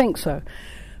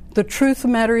 The truth of the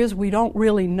matter is we don't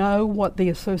really know what the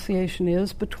association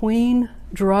is between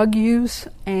drug use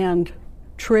and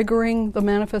triggering the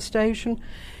manifestation.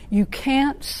 You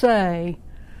can't say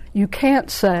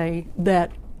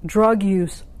that drug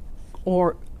use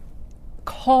or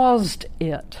caused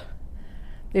it.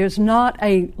 There's not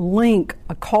a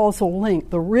causal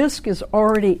link. The risk is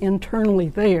already internally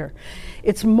there.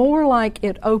 It's more like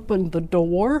it opened the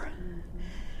door.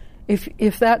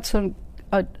 If that's an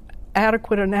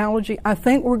adequate analogy, I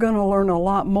think we're going to learn a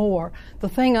lot more. The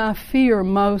thing I fear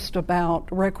most about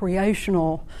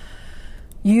recreational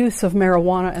use of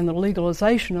marijuana and the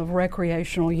legalization of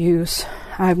recreational use,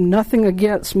 I have nothing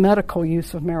against medical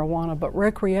use of marijuana, but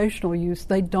recreational use,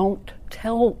 they don't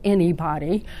tell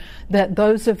anybody that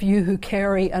those of you who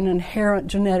carry an inherent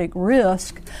genetic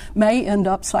risk may end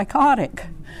up psychotic.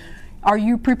 Are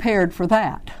you prepared for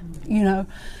that?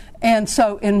 And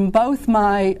so in both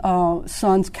my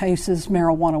son's cases,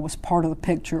 marijuana was part of the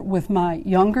picture. With my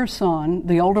younger son,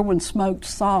 the older one smoked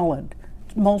solid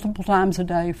multiple times a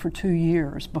day for 2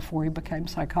 years before he became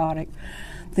psychotic.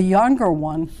 The younger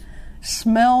one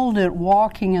smelled it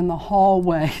walking in the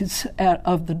hallways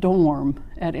of the dorm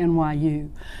at NYU.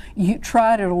 You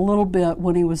tried it a little bit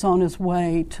when he was on his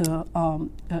way to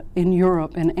in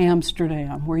Europe, in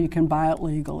Amsterdam, where you can buy it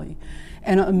legally,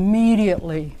 and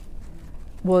immediately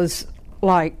was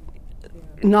like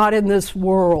not in this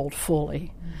world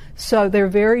fully. So they're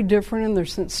very different in their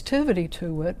sensitivity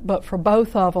to it, but for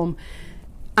both of them,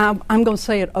 I'm going to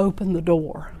say it opened the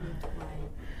door.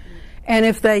 And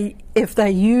if they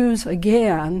use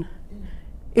again,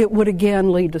 it would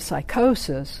again lead to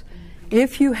psychosis.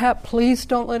 If you have, please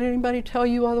don't let anybody tell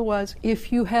you otherwise,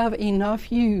 if you have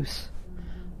enough use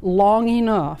long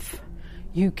enough,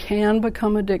 you can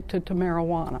become addicted to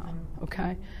marijuana,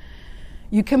 okay?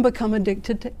 You can become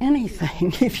addicted to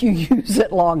anything if you use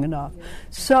it long enough.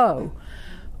 So,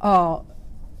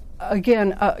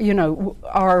 again,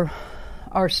 our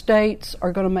states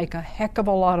are going to make a heck of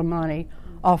a lot of money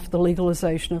off the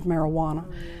legalization of marijuana.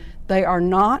 They are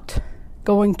not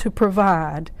going to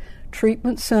provide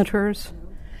treatment centers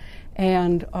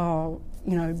and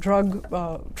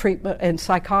drug treatment and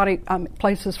psychotic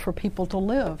places for people to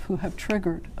live who have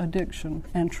triggered addiction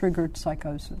and triggered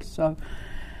psychosis. So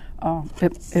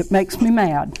it makes me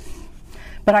mad.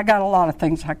 But I got a lot of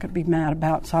things I could be mad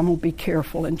about, so I'm going to be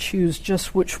careful and choose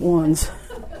just which ones.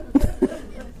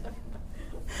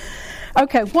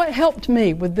 Okay, what helped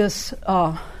me with this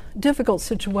difficult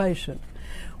situation?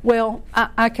 Well,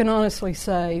 I can honestly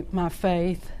say my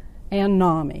faith and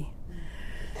NAMI.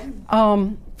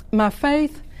 My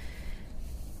faith,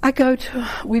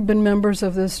 we've been members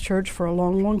of this church for a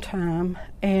long, long time,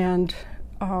 and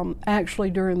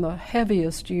actually during the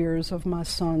heaviest years of my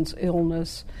son's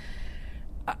illness,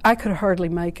 I could hardly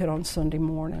make it on Sunday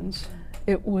mornings.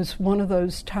 It was one of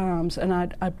those times, and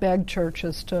I begged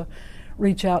churches to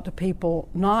reach out to people,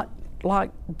 not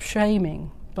like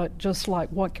shaming, but just like,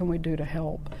 what can we do to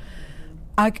help?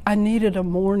 I needed a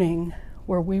morning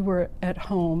where we were at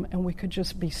home and we could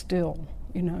just be still,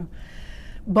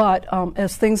 But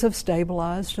as things have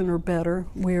stabilized and are better,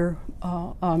 we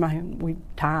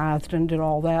tithed and did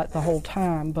all that the whole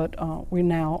time, but we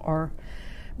now are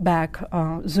back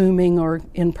Zooming or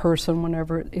in person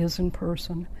whenever it is in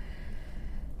person.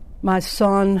 My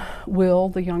son, Will,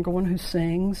 the younger one who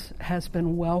sings, has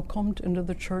been welcomed into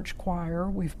the church choir.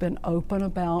 We've been open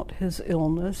about his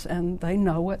illness, and they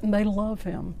know it, and they love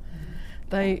him.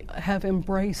 They have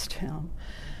embraced him.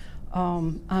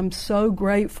 I'm so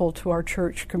grateful to our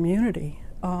church community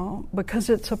because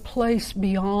it's a place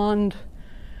beyond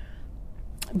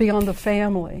the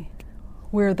family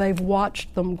where they've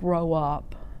watched them grow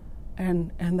up,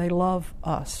 and they love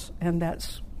us, and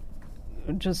that's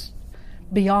just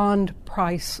beyond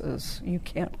prices. You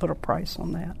can't put a price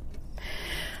on that.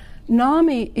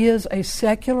 NAMI is a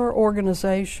secular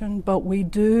organization, but we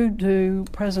do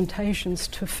presentations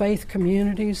to faith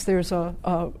communities. There's a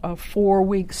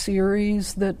 4-week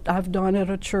series that I've done at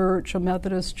a church, a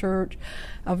Methodist church.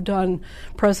 I've done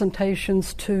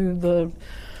presentations to the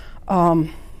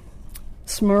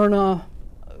Smyrna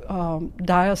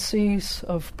Diocese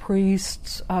of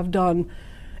Priests. I've done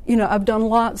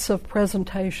lots of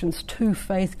presentations to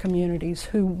faith communities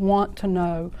who want to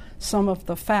know some of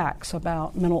the facts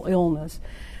about mental illness.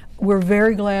 We're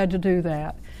very glad to do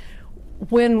that.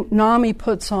 When NAMI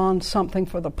puts on something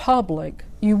for the public,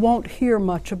 you won't hear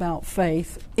much about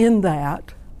faith in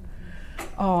that.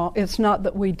 It's not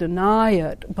that we deny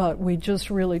it, but we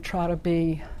just really try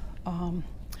to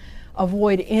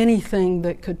avoid anything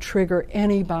that could trigger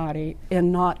anybody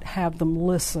and not have them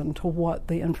listen to what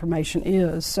the information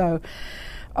is. So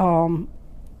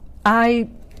I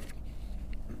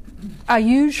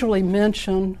usually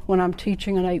mention when I'm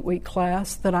teaching an 8-week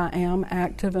class that I am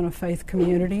active in a faith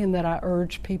community and that I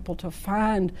urge people to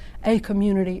find a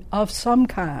community of some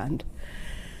kind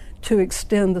to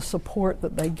extend the support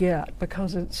that they get,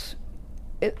 because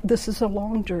this is a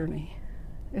long journey.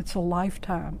 It's a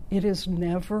lifetime. It is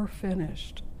never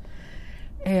finished.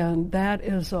 And that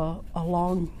is a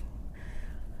long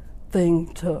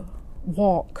thing to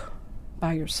walk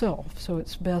by yourself. So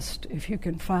it's best if you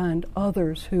can find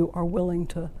others who are willing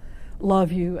to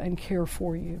love you and care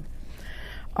for you.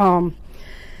 I've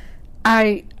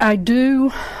made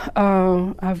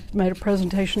a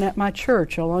presentation at my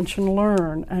church, a Lunch and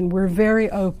Learn, and we're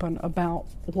very open about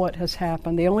what has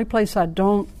happened. The only place I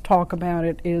don't talk about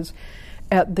it is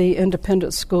at the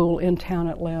independent school in town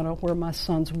Atlanta where my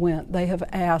sons went. They have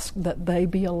asked that they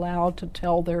be allowed to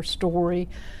tell their story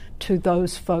to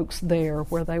those folks there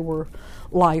where they were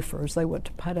lifers. They went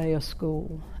to Padea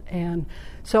School. And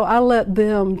so I let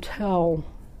them tell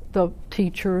the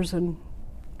teachers and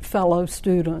fellow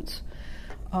students,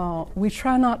 we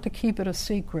try not to keep it a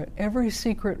secret. Every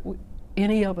secret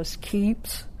any of us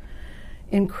keeps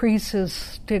increases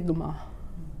stigma.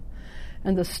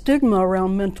 And the stigma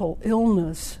around mental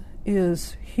illness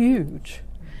is huge.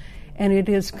 And it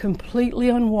is completely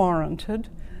unwarranted,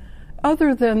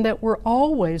 other than that we're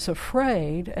always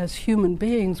afraid, as human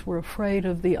beings, we're afraid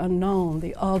of the unknown,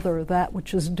 the other, that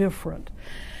which is different.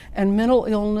 And mental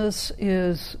illness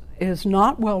is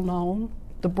not well known.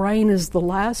 The brain is the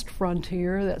last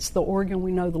frontier. That's the organ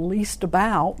we know the least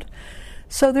about.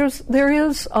 So there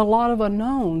is a lot of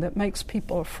unknown that makes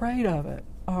people afraid of it.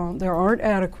 There aren't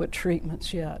adequate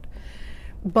treatments yet.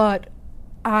 But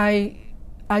I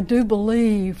do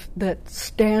believe that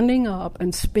standing up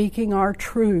and speaking our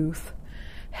truth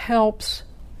helps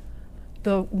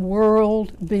the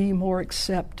world be more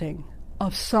accepting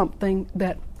of something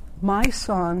that my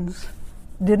sons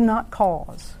did not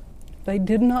cause. They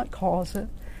did not cause it.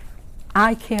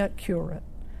 I can't cure it.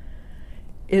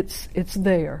 It's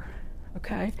there,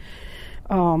 okay?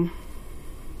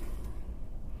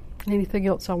 Anything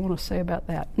else I want to say about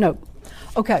that? No.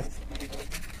 Okay.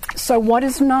 So what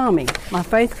is NAMI? My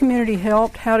faith community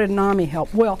helped. How did NAMI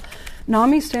help? Well,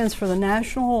 NAMI stands for the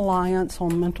National Alliance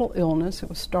on Mental Illness. It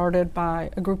was started by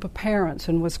a group of parents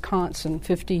in Wisconsin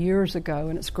 50 years ago,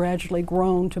 and it's gradually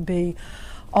grown to be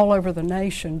all over the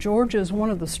nation. Georgia is one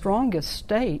of the strongest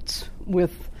states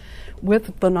with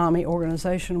the NAMI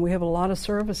organization. We have a lot of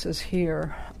services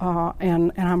here,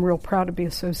 and I'm real proud to be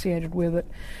associated with it.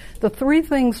 The three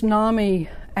things NAMI,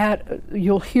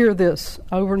 you'll hear this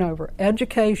over and over: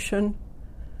 education,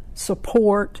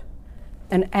 support,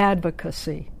 and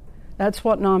advocacy. That's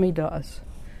what NAMI does.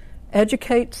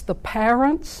 Educates the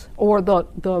parents, or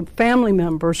the family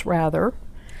members rather,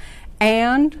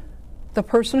 and the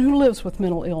person who lives with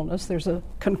mental illness. There's a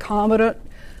concomitant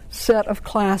set of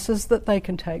classes that they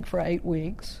can take for 8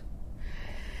 weeks.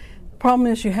 Problem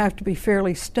is, you have to be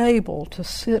fairly stable to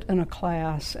sit in a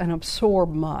class and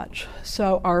absorb much.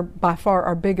 So by far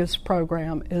our biggest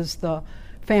program is the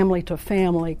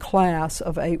family-to-family class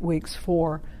of 8 weeks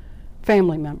for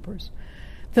family members.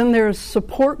 Then there's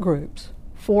support groups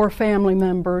for family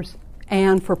members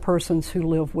and for persons who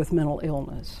live with mental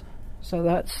illness. So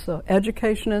that's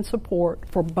education and support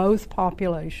for both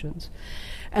populations.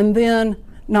 And then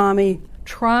NAMI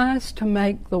tries to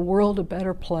make the world a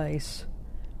better place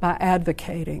by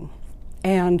advocating.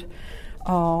 And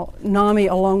NAMI,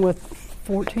 along with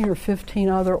 14 or 15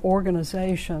 other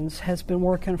organizations, has been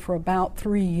working for about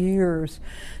 3 years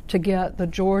to get the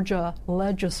Georgia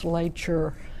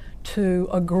legislature to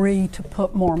agree to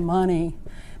put more money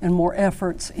and more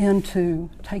efforts into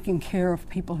taking care of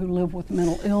people who live with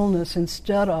mental illness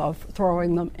instead of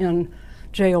throwing them in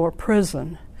jail or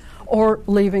prison or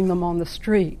leaving them on the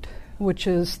street, which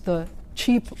is the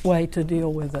cheap way to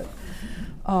deal with it.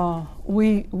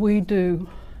 We do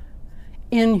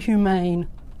inhumane,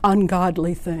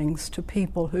 ungodly things to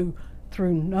people who,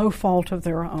 through no fault of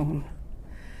their own,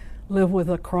 live with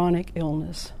a chronic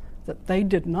illness that they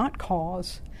did not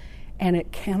cause, and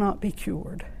it cannot be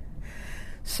cured.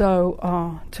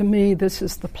 So to me, this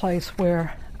is the place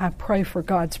where I pray for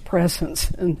God's presence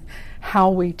and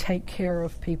how we take care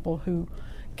of people who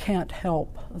can't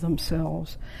help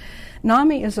themselves.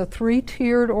 NAMI is a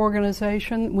 3-tiered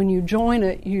organization. When you join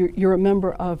it, you're a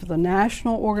member of the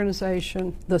national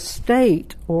organization, the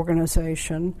state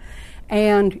organization,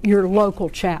 and your local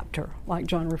chapter, like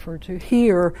John referred to.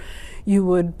 Here, you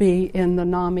would be in the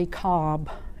NAMI Cobb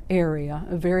area,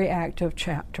 a very active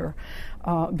chapter.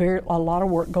 A lot of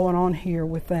work going on here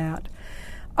with that.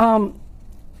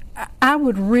 I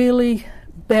would really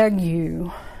beg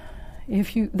you,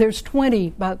 there's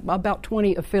about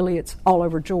 20 affiliates all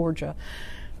over Georgia.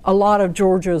 A lot of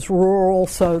Georgia is rural,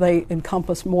 so they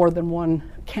encompass more than one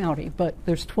county, but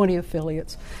there's 20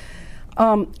 affiliates.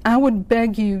 I would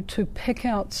beg you to pick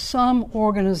out some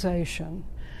organization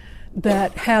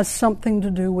that has something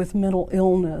to do with mental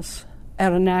illness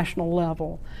at a national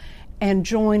level and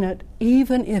join it,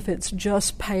 even if it's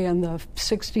just paying the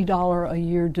 $60 a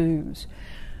year dues.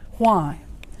 Why?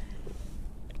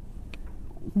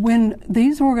 When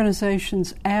these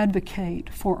organizations advocate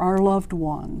for our loved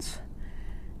ones,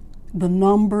 the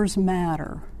numbers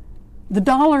matter. The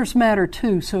dollars matter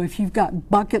too, so if you've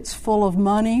got buckets full of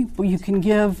money, you can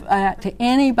give that to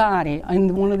anybody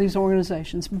in one of these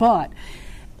organizations. But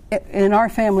in our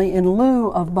family, in lieu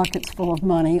of buckets full of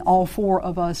money, all 4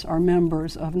 of us are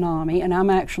members of NAMI, and I'm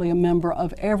actually a member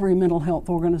of every mental health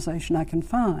organization I can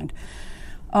find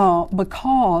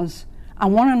because I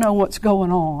want to know what's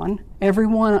going on. Every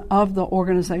one of the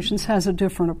organizations has a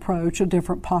different approach, a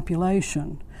different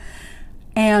population.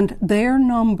 And their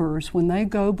numbers, when they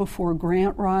go before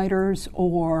grant writers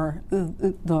or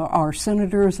our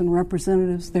senators and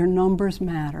representatives, their numbers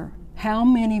matter. How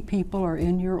many people are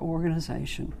in your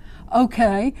organization?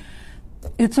 Okay,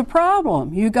 it's a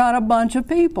problem. You got a bunch of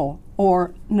people.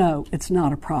 Or, no, it's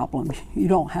not a problem. You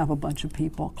don't have a bunch of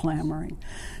people clamoring.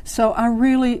 So I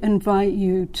really invite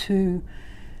you to,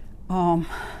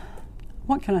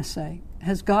 what can I say?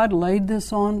 Has God laid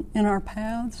this on in our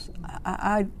paths?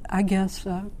 I guess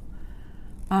so.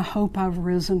 I hope I've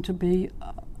risen to be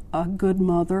a good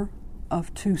mother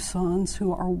of 2 sons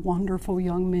who are wonderful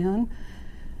young men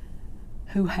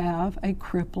who have a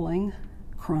crippling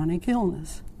chronic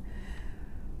illness.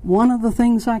 One of the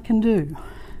things I can do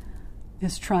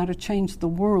is try to change the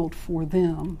world for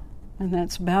them, and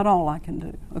that's about all I can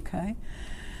do, okay?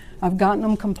 I've gotten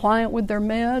them compliant with their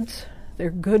meds. They're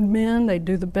good men. They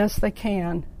do the best they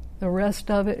can. The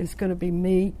rest of it is going to be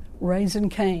me raising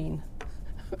Cain,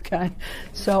 okay?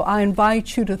 So I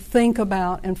invite you to think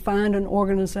about and find an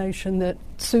organization that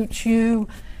suits you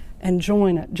and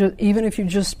join it, even if you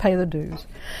just pay the dues.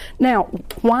 Now,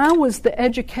 why was the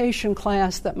education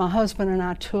class that my husband and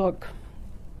I took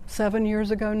 7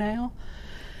 years ago now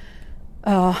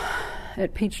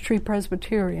at Peachtree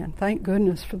Presbyterian? Thank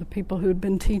goodness for the people who had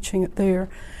been teaching it there.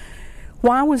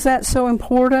 Why was that so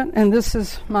important? And this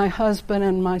is my husband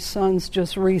and my sons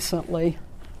just recently,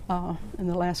 in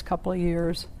the last couple of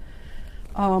years.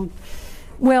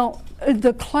 Well,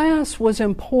 the class was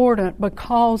important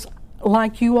because,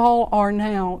 like you all are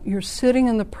now, you're sitting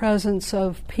in the presence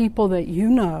of people that you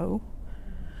know,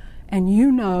 and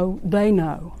you know they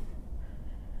know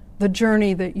the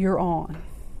journey that you're on.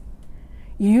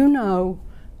 You know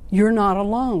you're not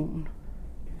alone.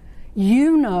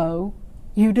 You know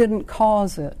you didn't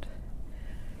cause it.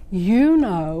 You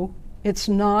know it's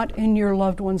not in your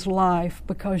loved one's life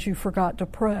because you forgot to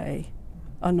pray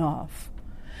enough.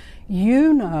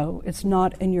 You know it's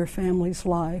not in your family's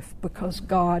life because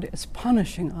God is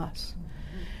punishing us.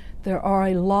 There are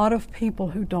a lot of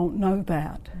people who don't know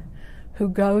that, who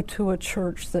go to a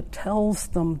church that tells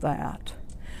them that.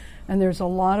 And there's a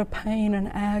lot of pain and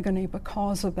agony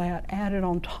because of that, added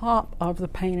on top of the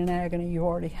pain and agony you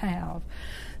already have.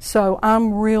 So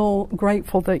I'm real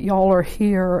grateful that y'all are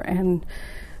here and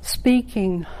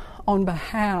speaking on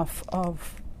behalf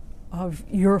of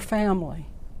your family.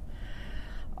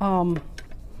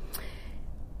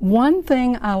 One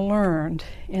thing I learned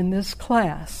in this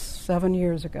class 7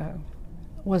 years ago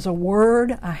was a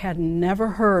word I had never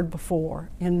heard before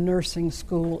in nursing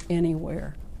school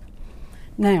anywhere.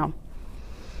 Now,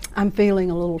 I'm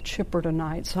feeling a little chipper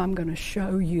tonight, so I'm going to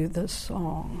show you this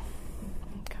song.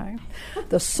 Okay?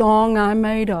 The song I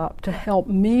made up to help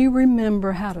me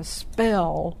remember how to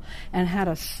spell and how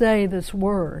to say this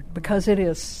word, because it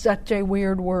is such a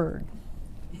weird word.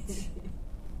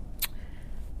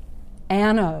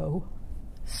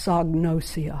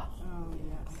 Anosognosia.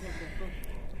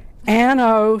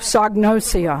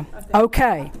 Anosognosia.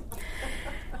 Okay.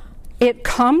 It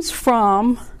comes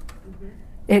from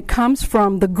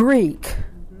the Greek,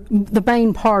 the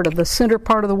main part of the center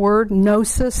part of the word,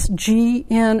 gnosis,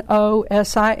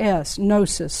 Gnosis.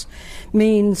 Gnosis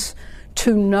means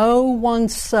to know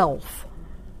oneself.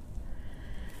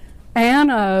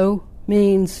 Ano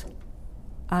means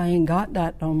I ain't got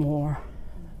that no more.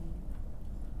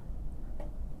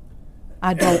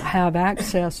 I don't have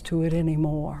access to it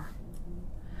anymore.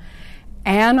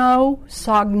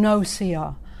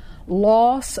 Anosognosia,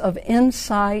 loss of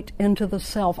insight into the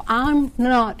self. I'm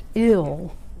not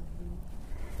ill.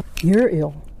 You're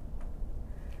ill.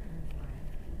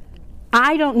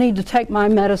 I don't need to take my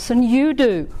medicine. You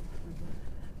do.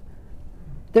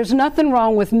 There's nothing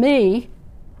wrong with me.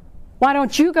 Why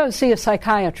don't you go see a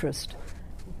psychiatrist?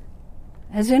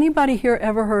 Has anybody here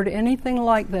ever heard anything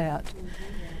like that?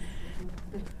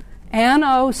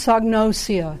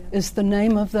 Anosognosia is the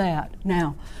name of that.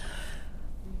 Now,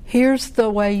 here's the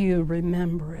way you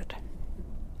remember it.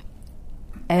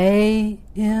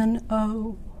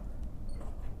 ANOSOGNOSIA,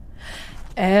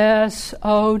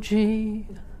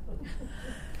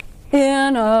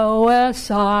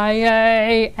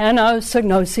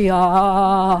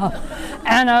 anosognosia,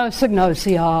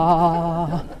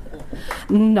 anosognosia.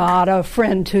 Not a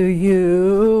friend to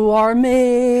you or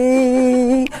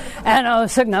me.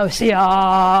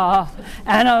 Anosognosia,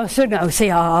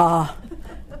 anosognosia,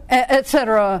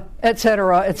 etc.,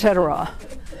 etc., etc.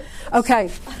 Okay,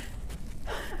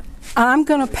 I'm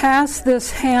going to pass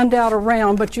this handout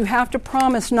around, but you have to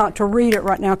promise not to read it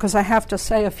right now because I have to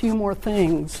say a few more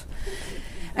things.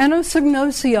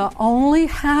 Anosognosia only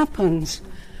happens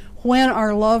when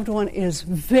our loved one is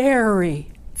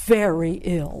very, very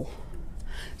ill.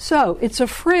 So it's a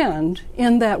friend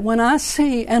in that when I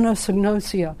see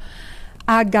anosognosia,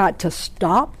 I got to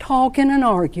stop talking and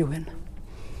arguing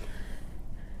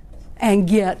and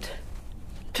get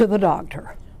to the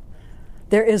doctor.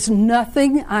 There is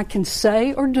nothing I can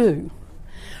say or do.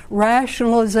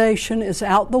 Rationalization is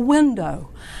out the window.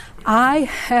 I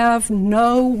have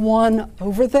no one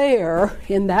over there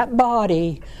in that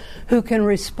body who can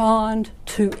respond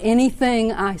to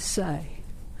anything I say.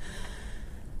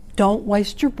 Don't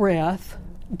waste your breath.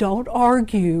 Don't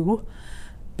argue.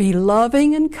 Be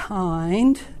loving and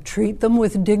kind. Treat them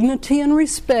with dignity and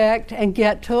respect and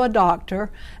get to a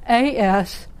doctor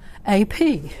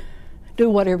ASAP. Do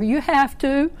whatever you have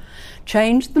to.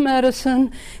 Change the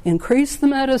medicine. Increase the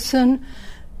medicine.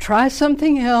 Try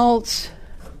something else.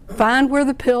 Find where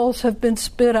the pills have been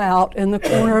spit out in the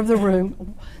corner of the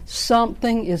room.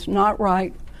 Something is not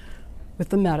right with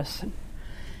the medicine.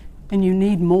 And you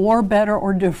need more, better,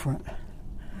 or different.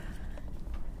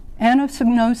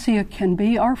 Anosognosia can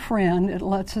be our friend. It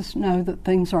lets us know that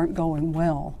things aren't going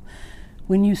well.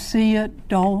 When you see it,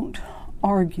 don't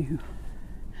argue.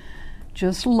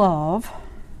 Just love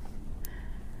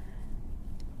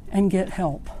and get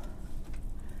help.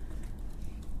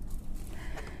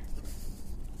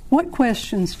 What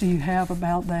questions do you have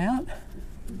about that?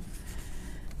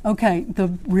 Okay, the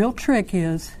real trick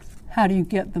is, how do you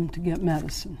get them to get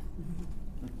medicine?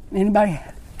 Anybody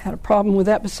had a problem with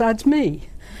that besides me?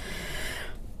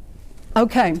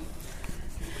 Okay,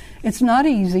 it's not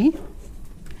easy.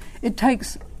 It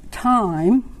takes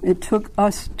time. It took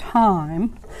us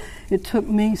time. It took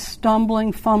me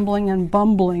stumbling, fumbling, and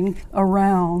bumbling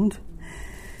around.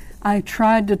 I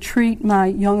tried to treat my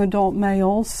young adult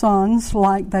male sons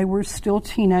like they were still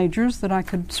teenagers that I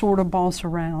could sort of boss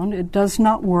around. It does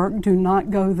not work. Do not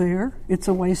go there. It's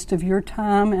a waste of your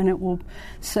time, and it will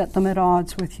set them at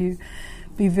odds with you.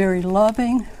 Be very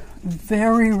loving,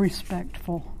 very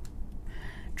respectful.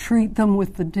 Treat them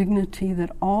with the dignity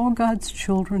that all God's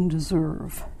children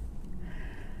deserve.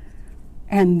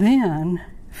 And then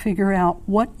figure out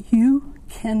what you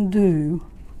can do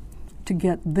to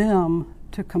get them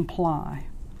to comply.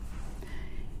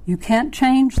 You can't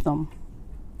change them.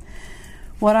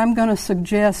 What I'm going to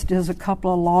suggest is a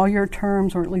couple of lawyer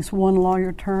terms, or at least one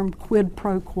lawyer term, quid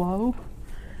pro quo.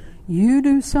 You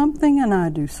do something and I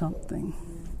do something.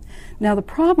 Now the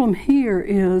problem here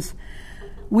is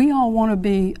we all want to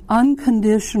be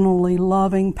unconditionally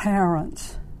loving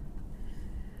parents.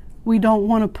 We don't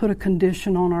want to put a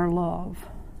condition on our love.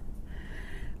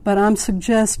 But I'm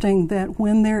suggesting that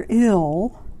when they're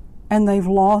ill and they've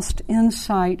lost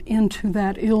insight into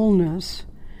that illness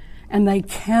and they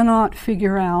cannot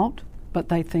figure out, but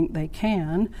they think they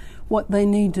can, what they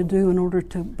need to do in order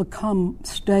to become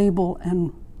stable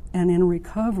and in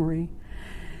recovery,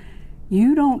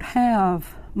 you don't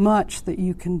have much that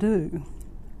you can do.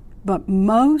 But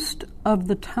most of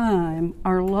the time,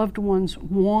 our loved ones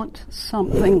want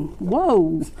something.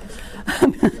 Whoa!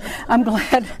 I'm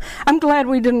glad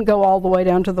we didn't go all the way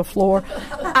down to the floor.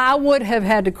 I would have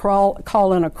had to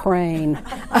call in a crane.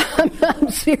 I'm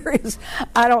serious.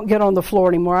 I don't get on the floor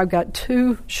anymore. I've got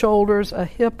 2 shoulders, a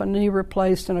hip, a knee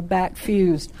replaced, and a back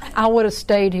fused. I would have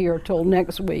stayed here till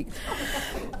next week.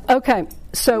 Okay,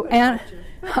 so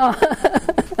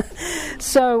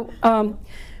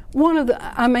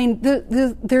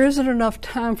there isn't enough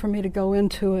time for me to go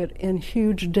into it in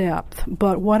huge depth,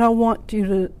 but what I want you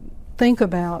to think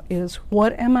about is,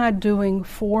 what am I doing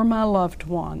for my loved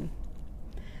one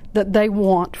that they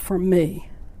want from me?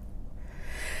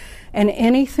 And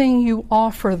anything you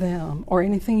offer them or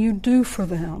anything you do for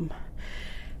them,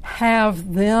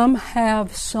 have them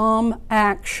have some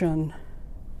action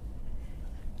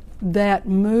that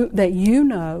you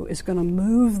know is going to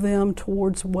move them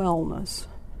towards wellness,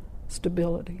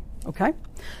 stability. Okay?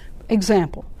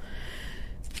 Example.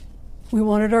 We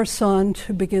wanted our son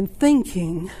to begin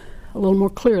thinking a little more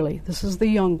clearly. This is the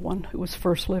young one who was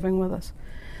first living with us.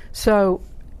 So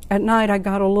at night I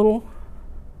got a little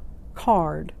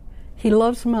card. He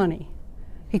loves money.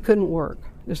 He couldn't work.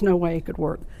 There's no way he could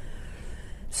work.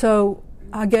 So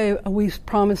we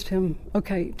promised him,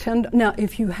 okay, now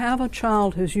if you have a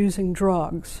child who's using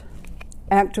drugs,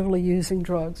 actively using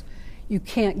drugs, you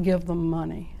can't give them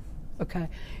money. Okay,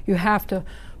 you have to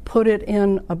put it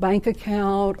in a bank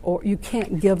account, or you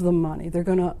can't give them money. They're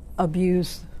going to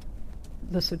abuse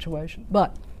the situation.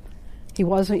 But he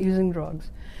wasn't using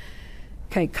drugs.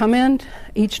 Okay, come in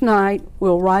each night.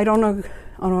 We'll write on a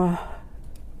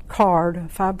card, a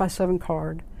 5x7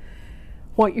 card,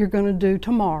 what you're going to do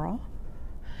tomorrow.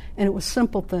 And it was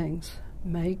simple things.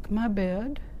 Make my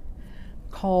bed,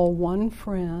 call one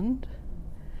friend,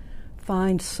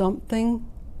 find something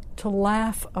to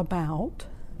laugh about,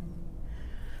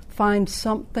 find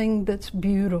something that's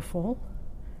beautiful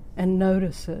and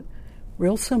notice it.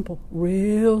 Real simple,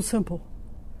 real simple.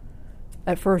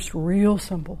 At first, real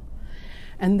simple.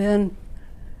 And then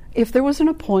if there was an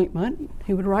appointment,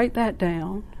 he would write that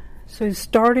down. So he's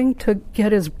starting to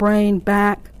get his brain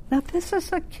back. Now, this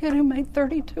is a kid who made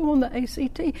 32 on the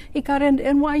ACT. He got into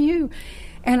NYU.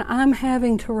 And I'm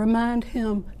having to remind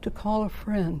him to call a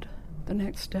friend the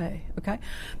next day, okay?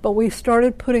 But we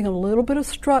started putting a little bit of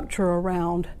structure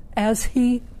around as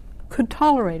he could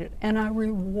tolerate it, and I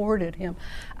rewarded him.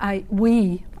 I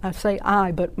say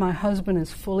I, but my husband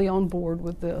is fully on board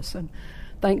with this, and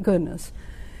thank goodness.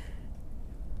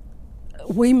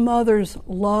 We mothers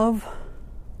love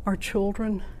our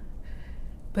children,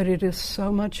 but it is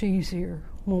so much easier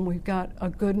when we've got a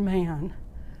good man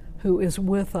who is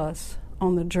with us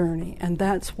on the journey. And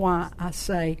that's why I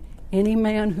say any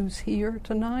man who's here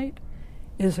tonight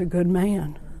is a good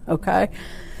man, okay?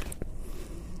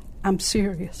 I'm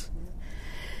serious.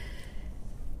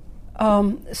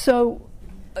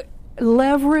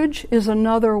 Leverage is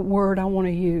another word I want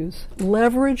to use.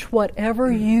 Leverage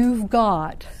whatever you've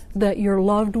got that your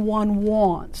loved one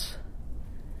wants.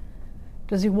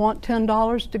 Does he want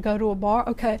 $10 to go to a bar?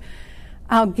 Okay,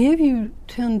 I'll give you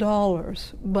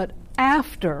 $10, but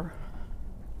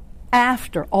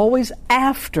always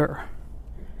after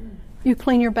you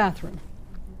clean your bathroom.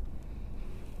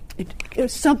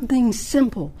 It's something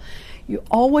simple. You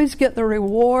always get the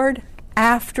reward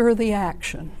after the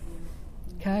action.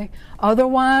 Okay?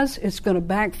 Otherwise, it's going to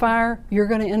backfire. You're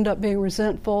going to end up being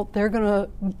resentful. They're going to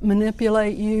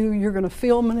manipulate you. You're going to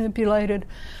feel manipulated.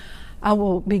 I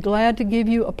will be glad to give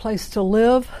you a place to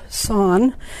live,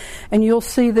 son. And you'll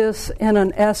see this in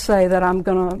an essay that I'm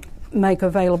going to make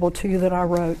available to you that I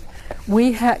wrote.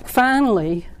 We had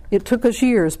finally, it took us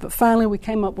years, but finally we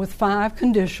came up with 5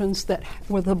 conditions that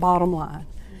were the bottom line.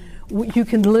 You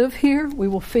can live here, we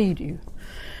will feed you.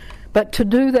 But to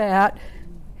do that,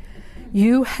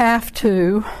 you have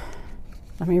to,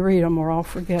 let me read them or I'll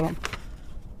forget them.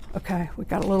 Okay, we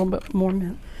got a little bit more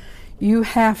minute. You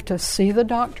have to see the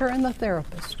doctor and the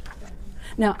therapist.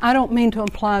 Now, I don't mean to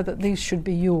imply that these should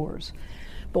be yours,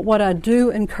 but what I do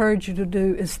encourage you to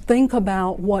do is think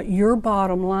about what your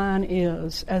bottom line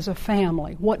is as a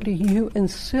family. What do you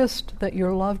insist that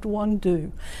your loved one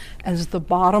do as the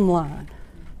bottom line?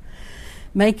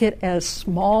 Make it as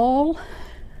small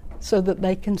so that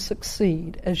they can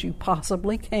succeed as you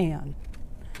possibly can.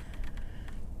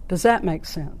 Does that make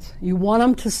sense? You want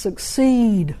them to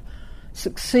succeed.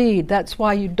 That's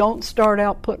why you don't start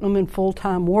out putting them in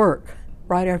full-time work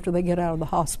right after they get out of the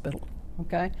hospital,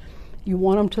 okay? You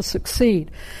want them to succeed.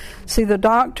 See the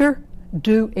doctor,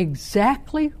 do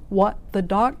exactly what the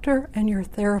doctor and your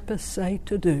therapist say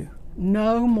to do.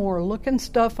 No more looking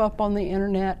stuff up on the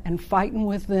internet and fighting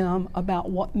with them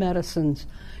about what medicines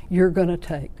you're going to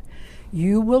take.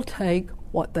 You will take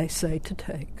what they say to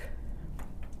take.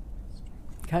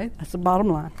 Okay, that's the bottom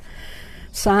line.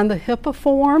 Sign the HIPAA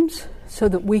forms so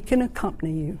that we can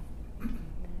accompany you.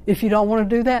 If you don't want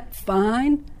to do that,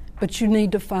 fine, but you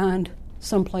need to find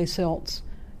someplace else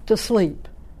to sleep.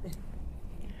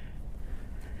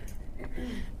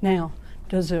 Now,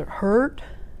 does it hurt?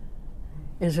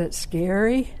 Is it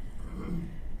scary?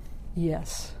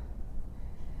 Yes.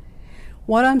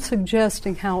 What I'm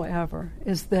suggesting, however,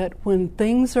 is that when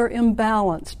things are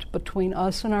imbalanced between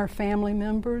us and our family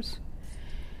members,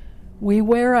 we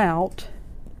wear out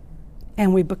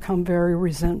and we become very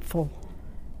resentful.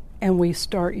 And we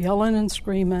start yelling and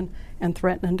screaming and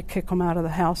threatening to kick them out of the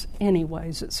house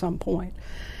anyways at some point.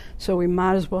 So we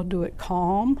might as well do it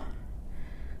calm,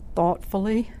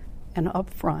 thoughtfully, and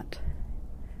upfront.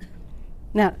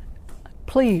 Now,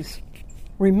 please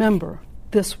remember,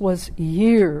 this was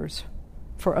years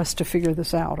for us to figure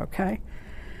this out, okay?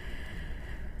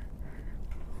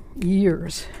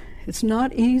 Years. It's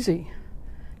not easy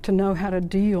to know how to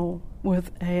deal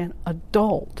with an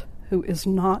adult who is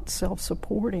not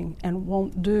self-supporting and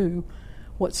won't do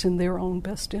what's in their own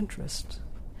best interest.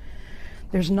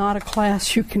 There's not a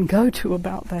class you can go to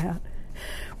about that.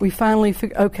 We finally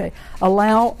figured, okay,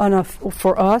 allow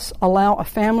a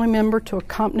family member to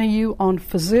accompany you on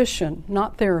physician,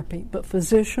 not therapy, but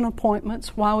physician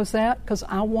appointments. Why was that? Because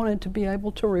I wanted to be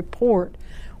able to report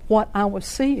what I was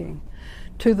seeing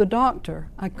to the doctor.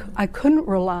 I couldn't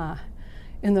rely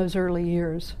in those early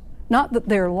years. Not that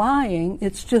they're lying,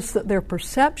 it's just that their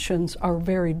perceptions are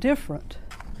very different.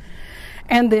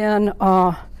 And then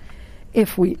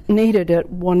if we needed it,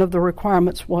 one of the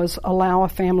requirements was allow a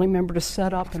family member to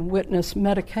set up and witness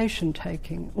medication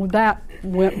taking. Well, that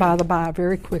went by the by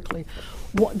very quickly.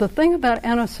 The thing about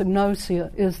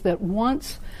anosognosia is that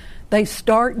once they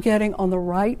start getting on the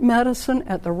right medicine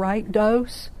at the right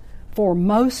dose, for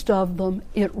most of them,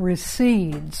 it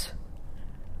recedes.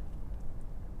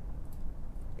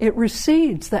 It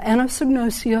recedes. The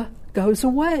anosognosia goes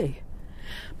away.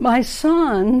 My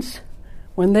sons,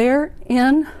 when they're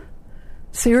in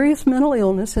serious mental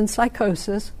illness and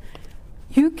psychosis,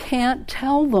 you can't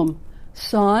tell them,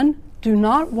 son, do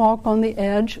not walk on the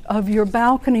edge of your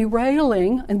balcony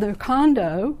railing in the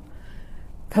condo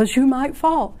because you might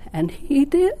fall. And he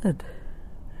did.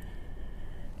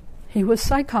 He was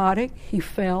psychotic. He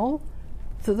fell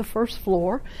to the first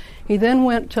floor. He then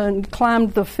went and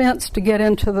climbed the fence to get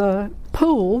into the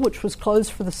pool, which was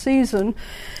closed for the season,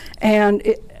 and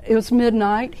it was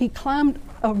midnight. He climbed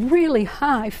a really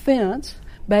high fence,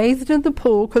 bathed in the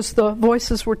pool because the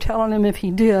voices were telling him if he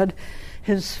did,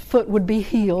 his foot would be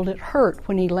healed. It hurt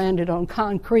when he landed on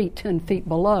concrete 10 feet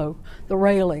below the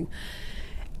railing.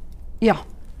 Yeah.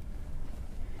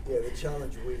 Yeah, the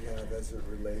challenge we have as it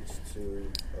relates to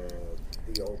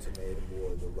the ultimatum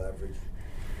or the leverage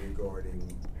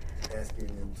regarding asking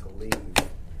him to leave,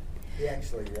 he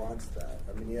actually wants that.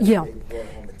 I mean, he brought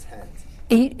home a tent.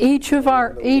 Each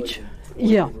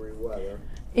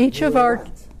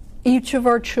of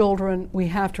our children, we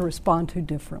have to respond to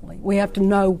differently. We have to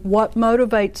know what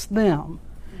motivates them,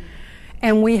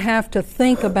 and we have to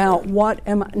think about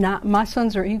my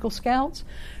sons are Eagle Scouts,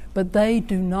 but they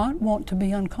do not want to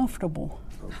be uncomfortable.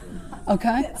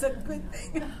 Okay? That's a good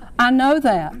thing. I know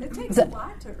that. It takes a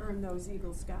lot to earn those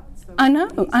Eagle Scouts. I know.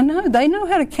 They know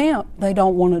how to camp. They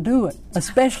don't want to do it,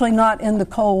 especially not in the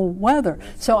cold weather.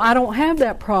 So I don't have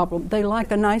that problem. They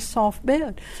like a nice soft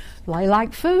bed. They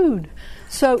like food.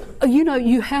 So,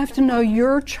 you have to know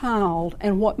your child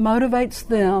and what motivates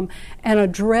them and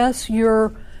address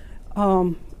your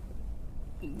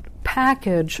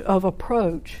package of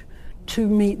approach to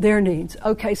meet their needs.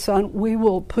 Okay, son, we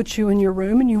will put you in your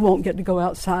room and you won't get to go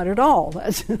outside at all.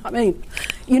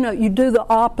 You do the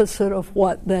opposite of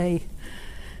what they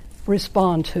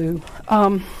respond to.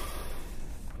 I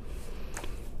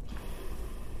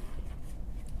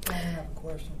have a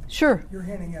question. Sure. You're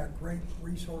handing out great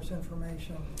resource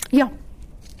information. Yeah.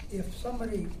 If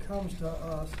somebody comes to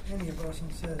us, any of us,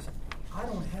 and says, I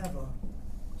don't have a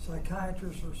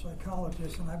psychiatrist or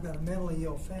psychologist and I've got a mentally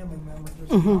ill family member, does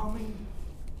NAMI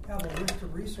have a list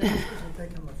of resources that they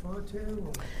can refer to?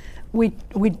 Or? We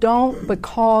don't,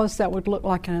 because that would look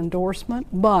like an endorsement,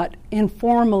 but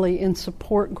informally in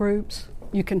support groups,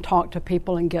 you can talk to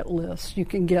people and get lists. You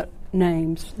can get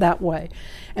names that way.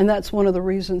 And that's one of the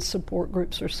reasons support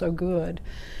groups are so good,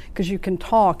 because you can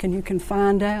talk and you can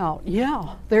find out,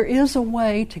 there is a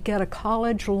way to get a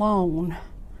college loan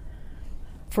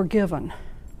forgiven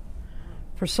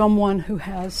for someone who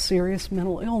has serious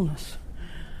mental illness.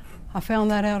 I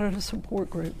found that out at a support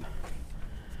group.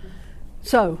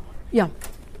 So, yeah.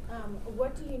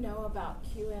 What do you know about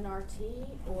QNRT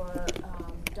or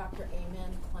Dr.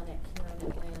 Amen Clinic here in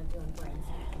Atlanta doing brain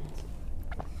scans?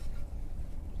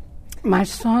 My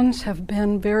sons have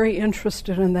been very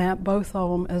interested in that, both of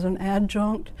them, as an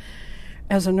adjunct.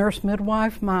 As a nurse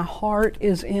midwife, my heart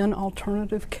is in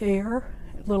alternative care,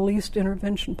 the least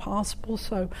intervention possible.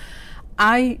 So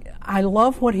I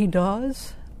love what he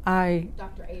does.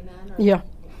 Dr. Amen?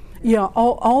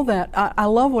 All that. I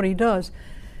love what he does.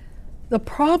 The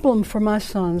problem for my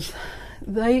sons,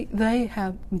 they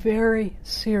have very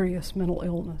serious mental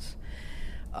illness.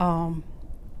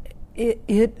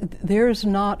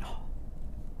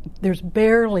 There's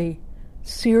barely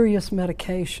serious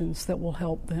medications that will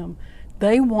help them.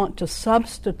 They want to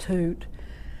substitute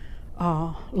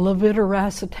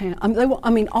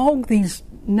levetiracetam. All these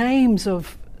names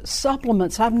of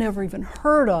supplements I've never even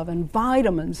heard of, and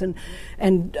vitamins,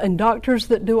 and doctors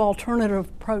that do alternative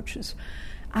approaches.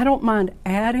 I don't mind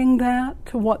adding that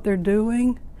to what they're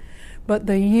doing, but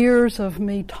the years of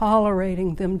me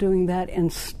tolerating them doing that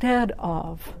instead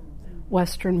of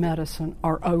Western medicine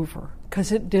are over,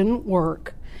 because it didn't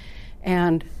work,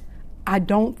 and I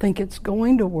don't think it's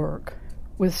going to work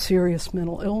with serious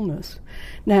mental illness.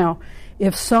 Now,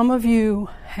 if some of you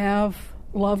have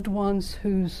loved ones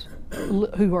who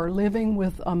are living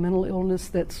with a mental illness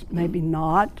that's maybe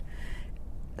not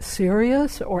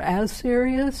serious or as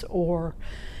serious, or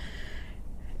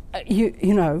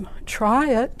try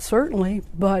it, certainly,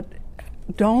 but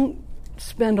don't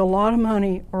spend a lot of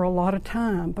money or a lot of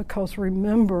time, because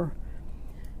remember,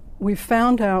 we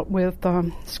found out with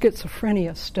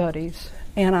schizophrenia studies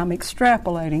and I'm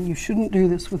extrapolating. You shouldn't do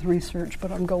this with research,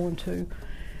 but I'm going to.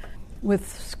 With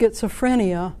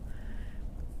schizophrenia,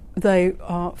 they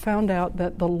found out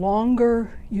that the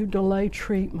longer you delay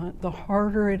treatment, the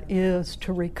harder it is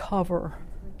to recover,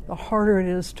 the harder it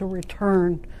is to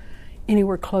return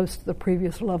anywhere close to the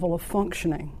previous level of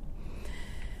functioning.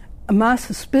 My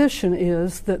suspicion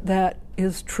is that that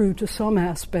is true to some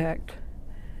aspect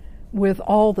with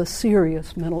all the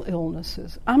serious mental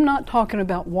illnesses. I'm not talking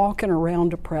about walking around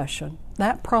depression.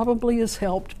 That probably is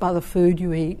helped by the food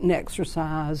you eat and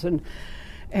exercise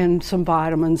and some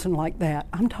vitamins and like that.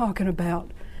 I'm talking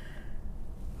about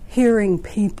hearing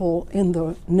people in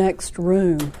the next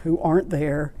room who aren't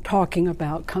there talking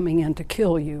about coming in to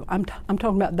kill you. I'm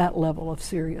talking about that level of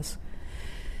serious.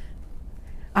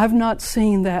 I've not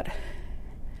seen that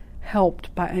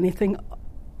helped by anything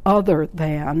other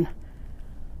than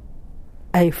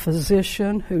a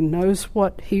physician who knows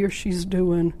what he or she's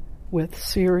doing with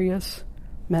serious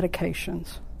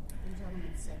medications.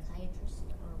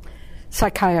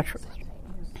 Psychiatrists.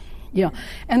 Yeah.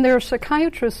 And there are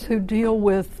psychiatrists who deal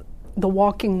with the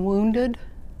walking wounded,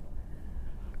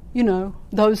 you know,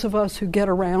 those of us who get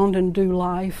around and do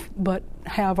life but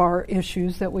have our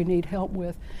issues that we need help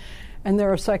with. And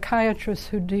there are psychiatrists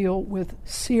who deal with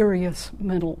serious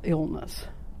mental illness.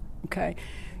 Okay?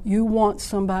 You want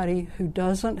somebody who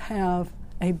doesn't have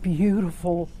a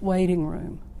beautiful waiting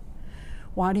room.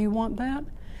 Why do you want that?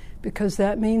 Because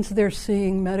that means they're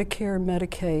seeing Medicare and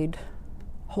Medicaid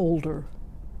holder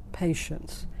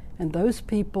patients. And those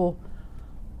people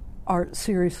are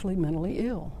seriously mentally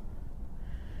ill.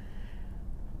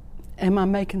 Am I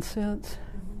making sense?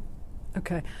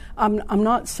 Okay. I'm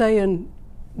not saying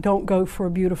don't go for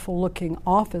a beautiful looking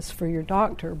office for your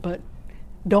doctor, but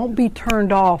don't be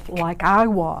turned off like I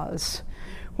was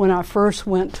when I first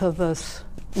went to this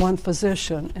one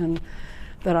physician and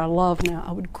that I love now.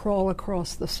 I would crawl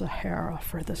across the Sahara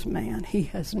for this man. He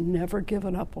has never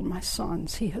given up on my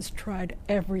sons. He has tried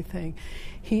everything.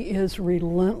 He is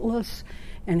relentless,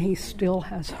 and he still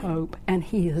has hope, and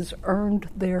he has earned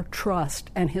their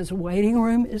trust, and his waiting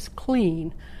room is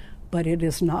clean, but it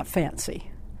is not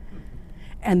fancy.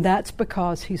 And that's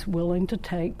because he's willing to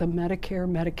take the Medicare,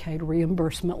 Medicaid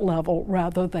reimbursement level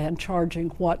rather than charging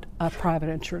what a private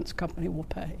insurance company will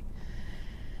pay.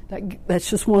 That's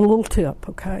just one little tip,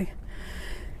 okay?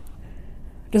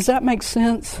 Does that make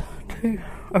sense?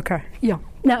 Okay, yeah.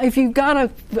 Now, if you've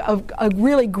got a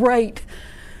really great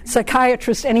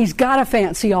psychiatrist and he's got a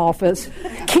fancy office,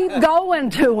 keep going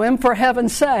to him, for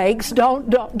heaven's sakes.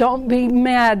 Don't be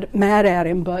mad at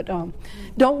him, but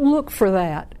don't look for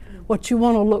that. What you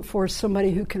want to look for is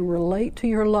somebody who can relate to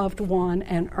your loved one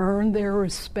and earn their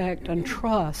respect and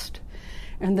trust,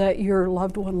 and that your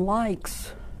loved one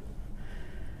likes.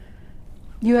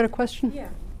 You had a question? Yeah.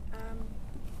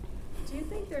 Do you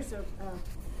think there's a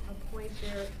point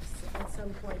there at some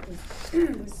point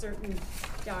with certain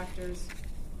doctors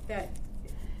that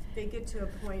they get to a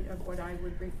point of what I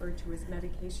would refer to as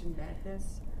medication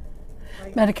madness?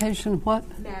 Like medication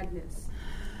what? Madness.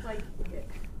 Like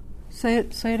Say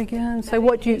it again. Say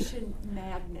what you. Medication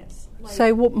madness. Like,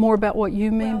 say what more about what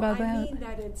you mean by that. I mean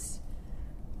that it's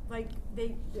like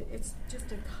it's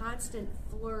just a constant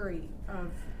flurry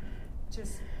of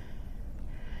just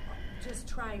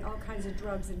trying all kinds of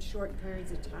drugs in short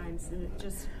periods of times, and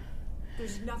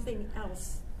there's nothing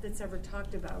else that's ever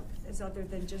talked about as other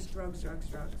than just drugs.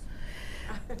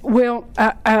 Well,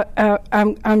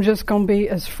 I'm just going to be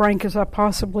as frank as I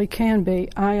possibly can be.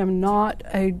 I am not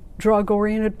a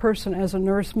drug-oriented person. As a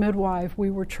nurse midwife, we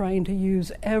were trained to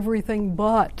use everything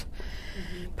but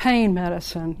pain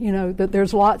medicine. You know, that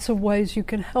there's lots of ways you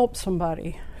can help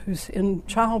somebody who's in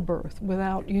childbirth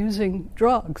without using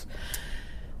drugs.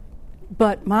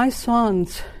 But my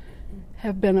sons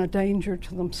have been a danger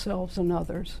to themselves and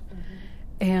others.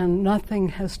 And nothing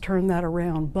has turned that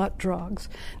around but drugs.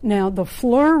 Now, the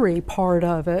flurry part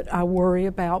of it I worry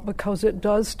about because it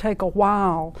does take a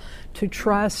while to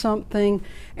try something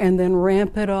and then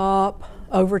ramp it up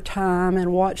over time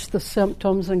and watch the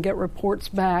symptoms and get reports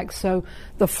back. So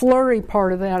the flurry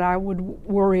part of that I would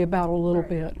worry about a little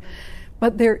bit.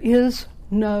 But there is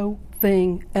no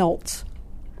thing else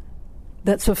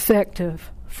that's effective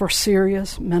for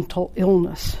serious mental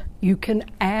illness. You can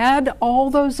add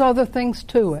all those other things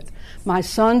to it. My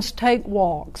sons take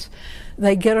walks.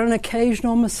 They get an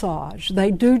occasional massage.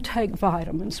 They do take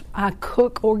vitamins. I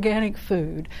cook organic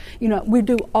food. You know, we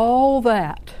do all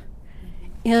that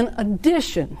in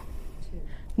addition,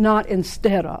 not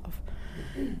instead of.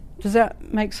 Does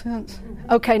that make sense?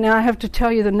 Okay, now I have to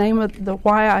tell you the name of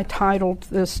why I titled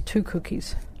this 2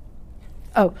 Cookies.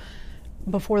 Oh,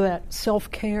 before that,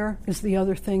 self-care is the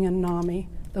other thing in NAMI.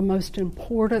 The most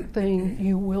important thing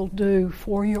you will do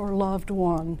for your loved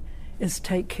one is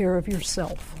take care of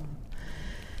yourself.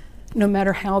 No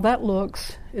matter how that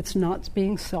looks, it's not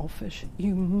being selfish.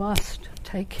 You must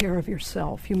take care of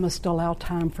yourself. You must allow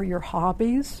time for your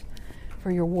hobbies,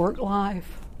 for your work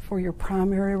life, for your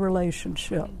primary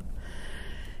relationship.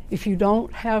 If you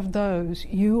don't have those,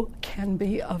 you can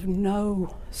be of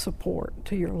no support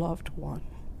to your loved one.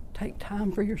 Take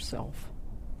time for yourself.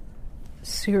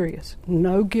 Serious,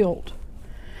 no guilt.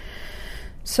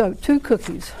 So, 2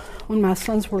 cookies. When my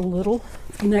sons were little,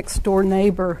 the next door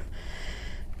neighbor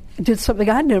did something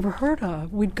I'd never heard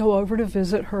of. We'd go over to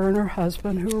visit her and her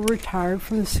husband, who were retired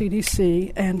from the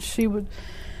CDC, and she would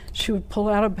pull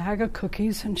out a bag of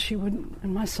cookies, and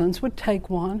my sons would take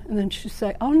one, and then she'd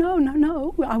say, "Oh,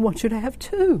 no, I want you to have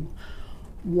 2.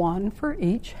 1 for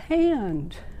each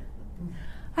hand."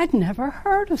 I'd never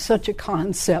heard of such a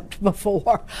concept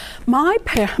before. My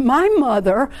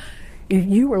mother,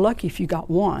 you were lucky if you got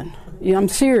 1. Yeah, I'm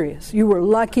serious. You were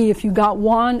lucky if you got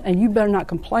 1, and you better not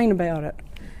complain about it.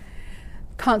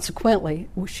 Consequently,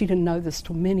 she didn't know this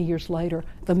till many years later.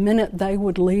 The minute they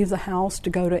would leave the house to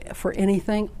go for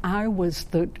anything, I was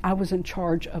in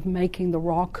charge of making the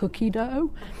raw cookie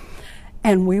dough.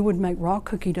 And we would make raw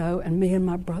cookie dough, and me and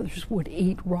my brothers would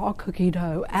eat raw cookie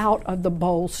dough out of the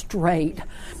bowl straight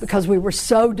because we were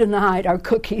so denied our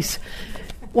cookies.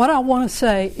 What I want to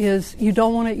say is you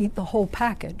don't want to eat the whole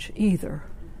package either.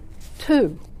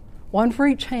 2, 1 for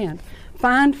each hand.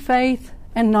 Find Faith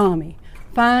and NAMI.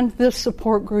 Find this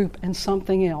support group and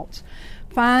something else.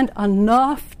 Find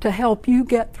enough to help you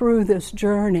get through this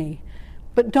journey,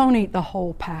 but don't eat the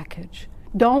whole package.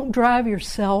 Don't drive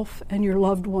yourself and your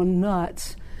loved one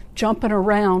nuts, jumping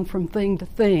around from thing to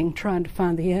thing, trying to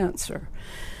find the answer.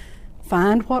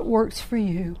 Find what works for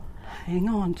you, hang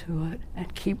on to it,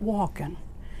 and keep walking.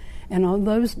 And on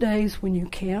those days when you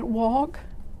can't walk,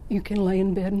 you can lay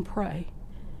in bed and pray.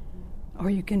 Or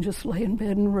you can just lay in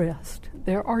bed and rest.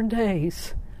 There are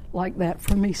days like that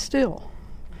for me still.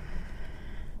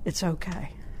 It's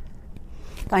okay.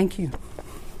 Thank you.